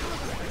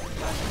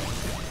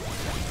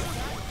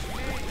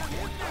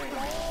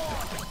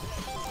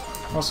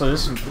 Also,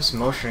 this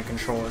motion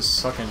control is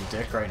sucking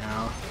dick right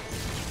now.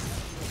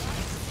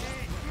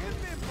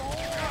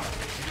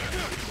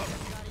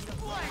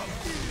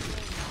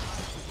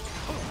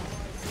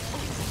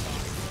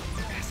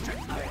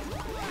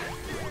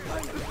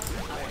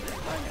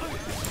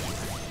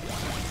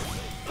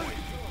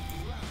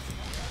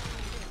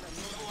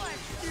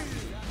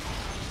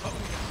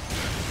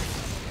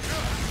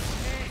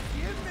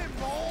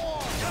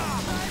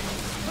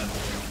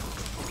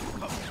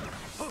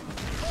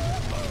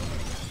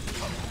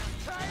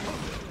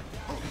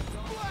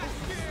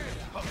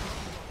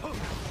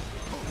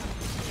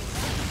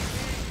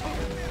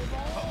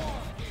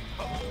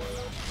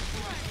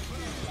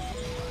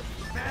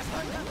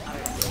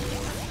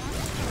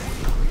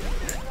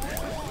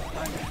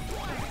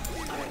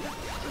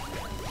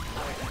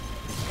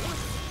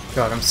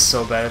 God, I'm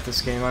so bad at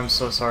this game. I'm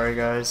so sorry,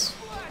 guys.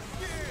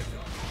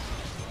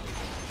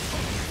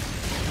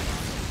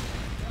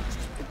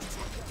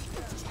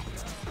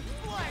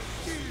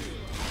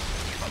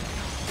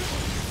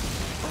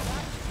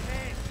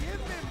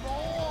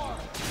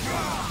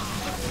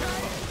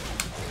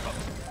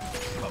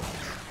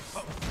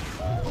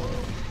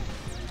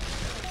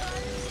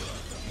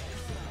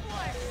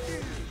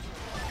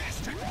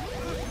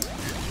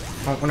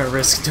 I don't want to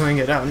risk doing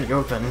it out in the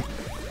open.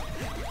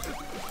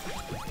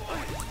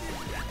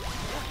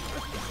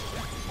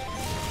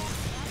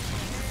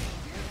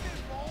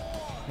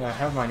 Yeah, I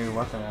have my new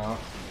weapon out.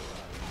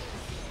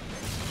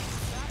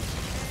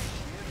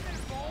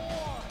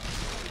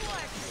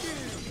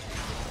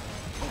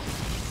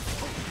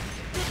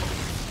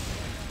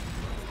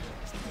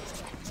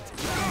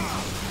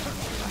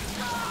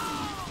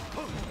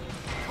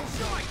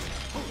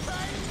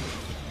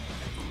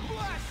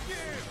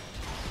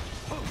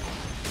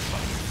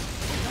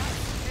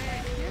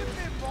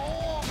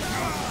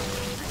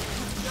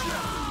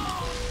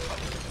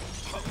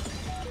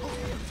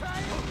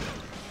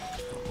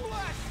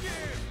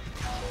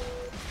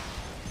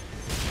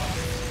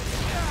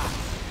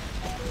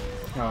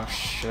 Oh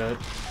shit.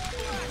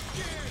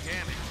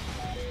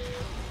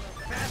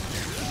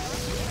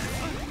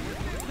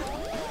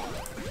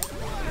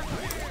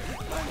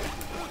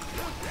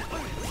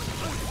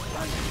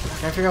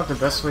 Can't figure out the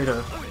best way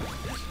to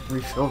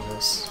refill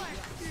this.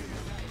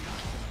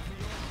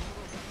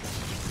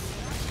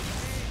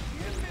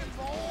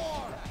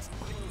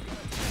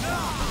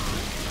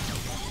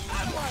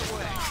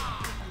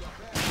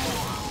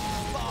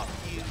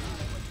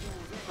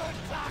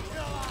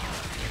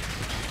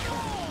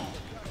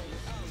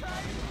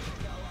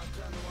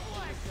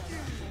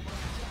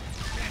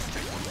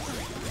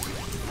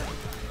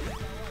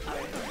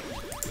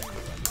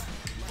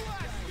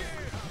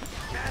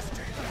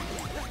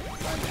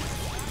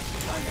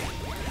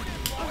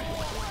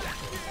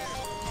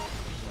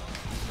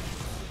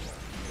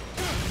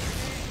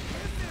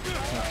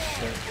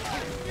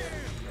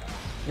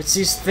 It's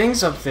these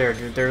things up there,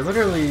 dude. They're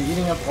literally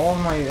eating up all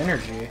of my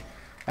energy.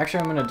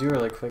 Actually, I'm gonna do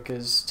really quick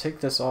is take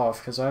this off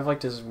because I have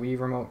like this Wii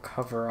remote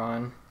cover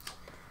on,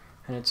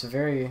 and it's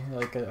very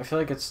like I feel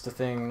like it's the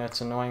thing that's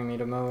annoying me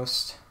the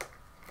most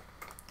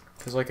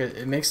because like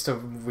it makes the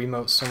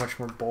Wiimote so much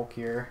more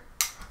bulkier.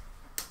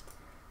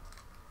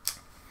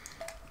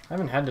 I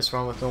haven't had this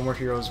one with No More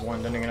Heroes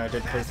 1. Then again, I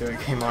did play through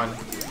it. Game on.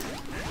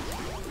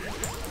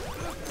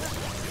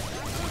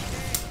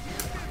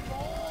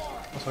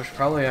 So I should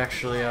probably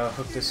actually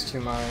hook this to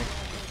my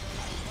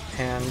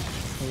hand.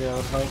 Maybe that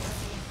would help.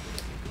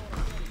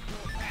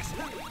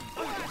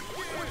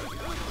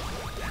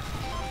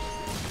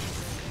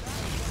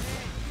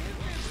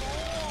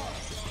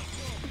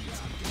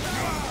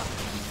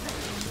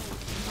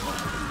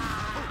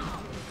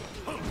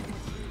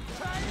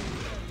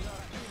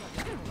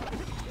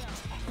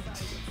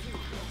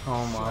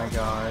 Oh my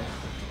god.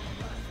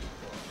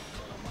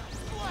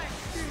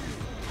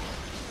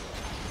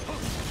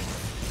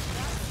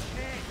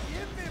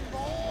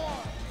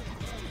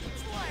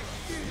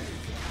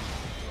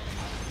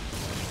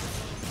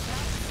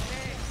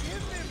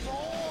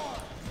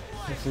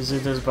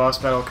 If this boss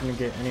battle couldn't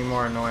get any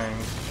more annoying.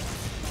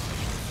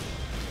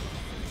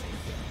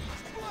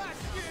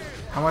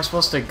 How am I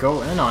supposed to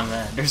go in on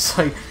that? There's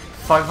like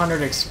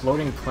 500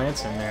 exploding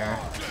plants in there.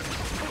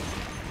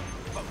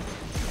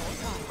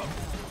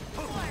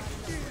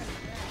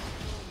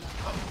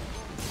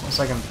 Unless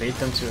I can bait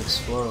them to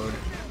explode.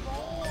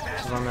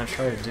 Which is what I'm gonna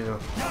try to do.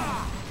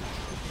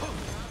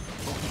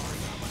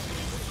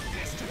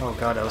 Oh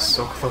god, that was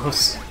so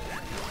close.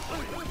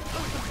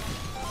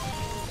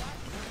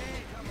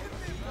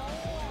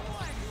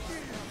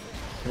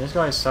 Can this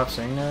guy stop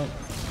saying that?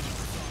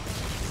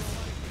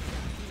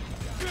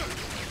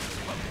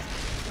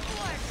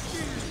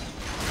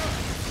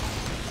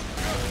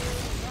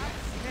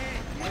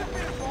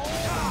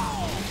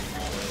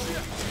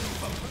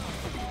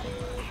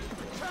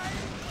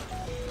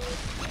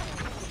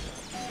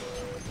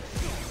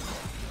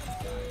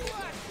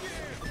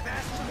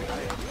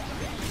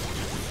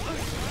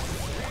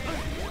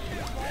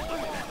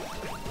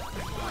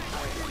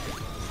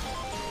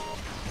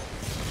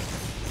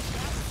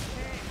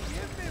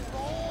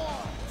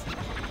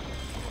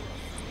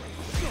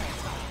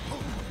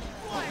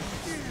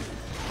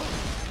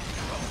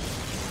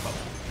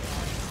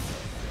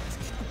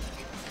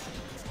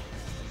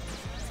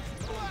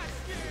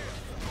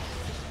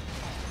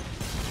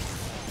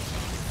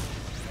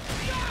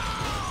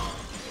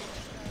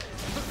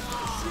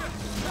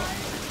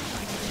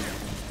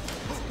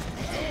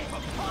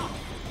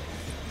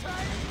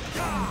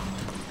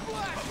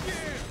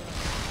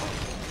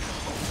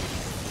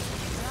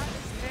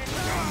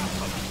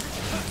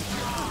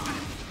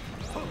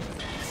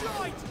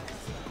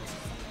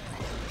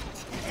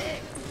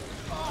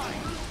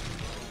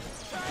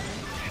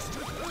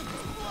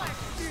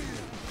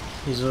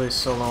 He's really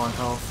so low on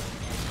health.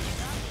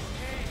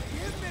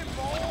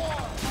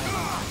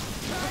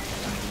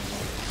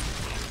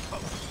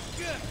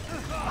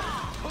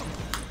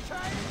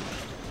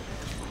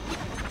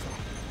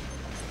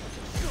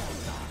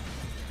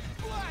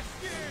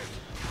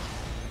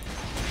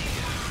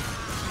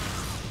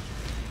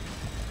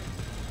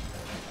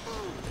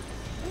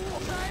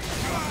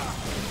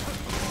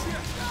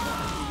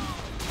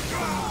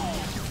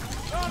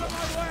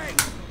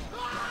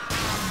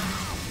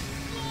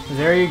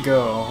 There you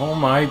go. Oh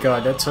my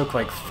god, that took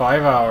like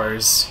 5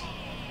 hours.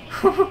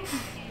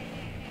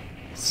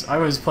 I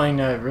was playing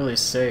that really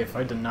safe.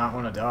 I did not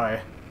want to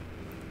die.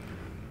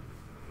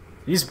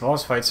 These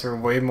boss fights are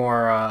way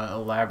more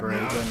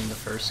elaborate than the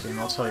first game,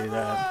 I'll tell you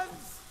that.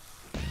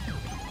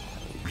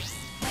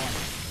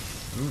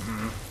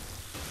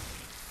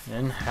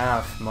 In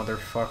half,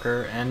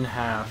 motherfucker. In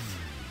half.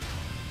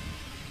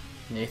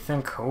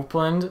 Nathan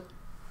Copeland?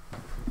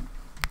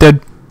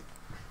 Dead.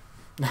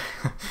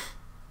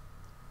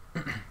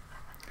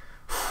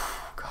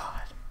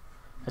 God.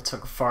 That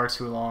took far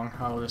too long.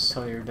 I'll just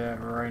tell you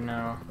that right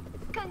now.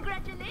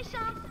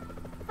 Congratulations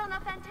on a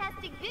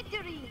fantastic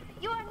victory.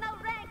 You are now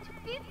ranked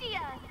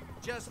 50th.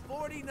 Just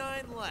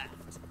 49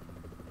 left.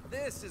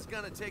 This is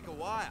gonna take a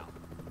while.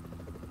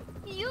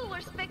 You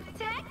were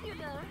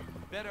spectacular.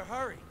 Better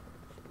hurry.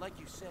 Like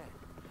you said,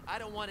 I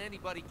don't want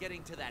anybody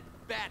getting to that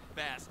bat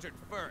bastard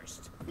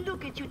first.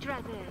 Look at you,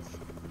 Travis.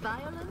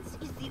 Violence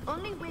is the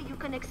only way you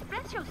can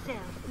express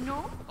yourself,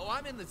 no? Oh,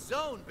 I'm in the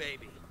zone,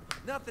 baby.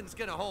 Nothing's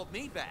gonna hold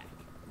me back.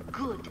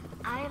 Good.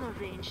 I'll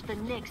arrange the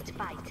next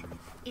fight.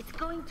 It's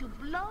going to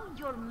blow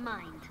your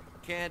mind.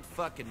 Can't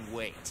fucking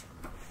wait.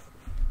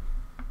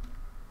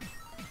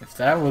 If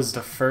that was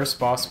the first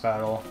boss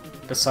battle,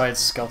 besides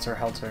Skelter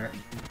Helter,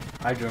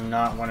 I do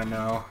not want to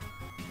know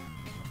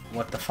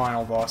what the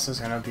final boss is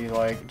gonna be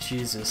like.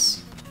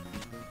 Jesus.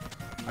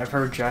 I've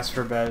heard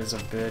Jasper Bad is a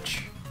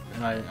bitch,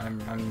 and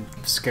I'm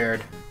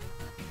scared,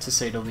 to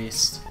say the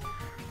least.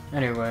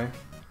 Anyway,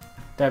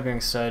 that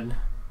being said,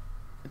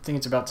 I think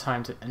it's about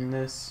time to end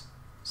this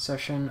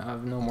session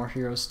of No More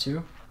Heroes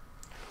 2.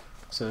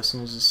 So as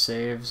soon as it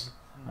saves,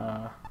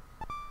 we're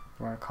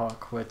gonna call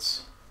it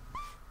quits.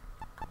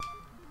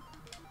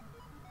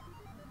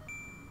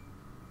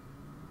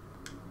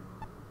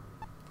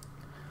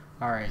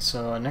 Alright,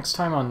 so next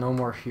time on No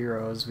More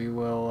Heroes, we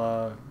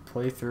will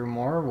play through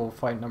more. We'll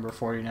fight number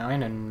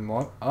 49 and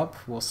more up.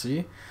 We'll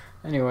see.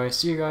 Anyway,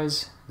 see you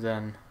guys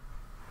then.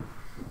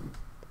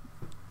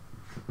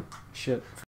 Shit.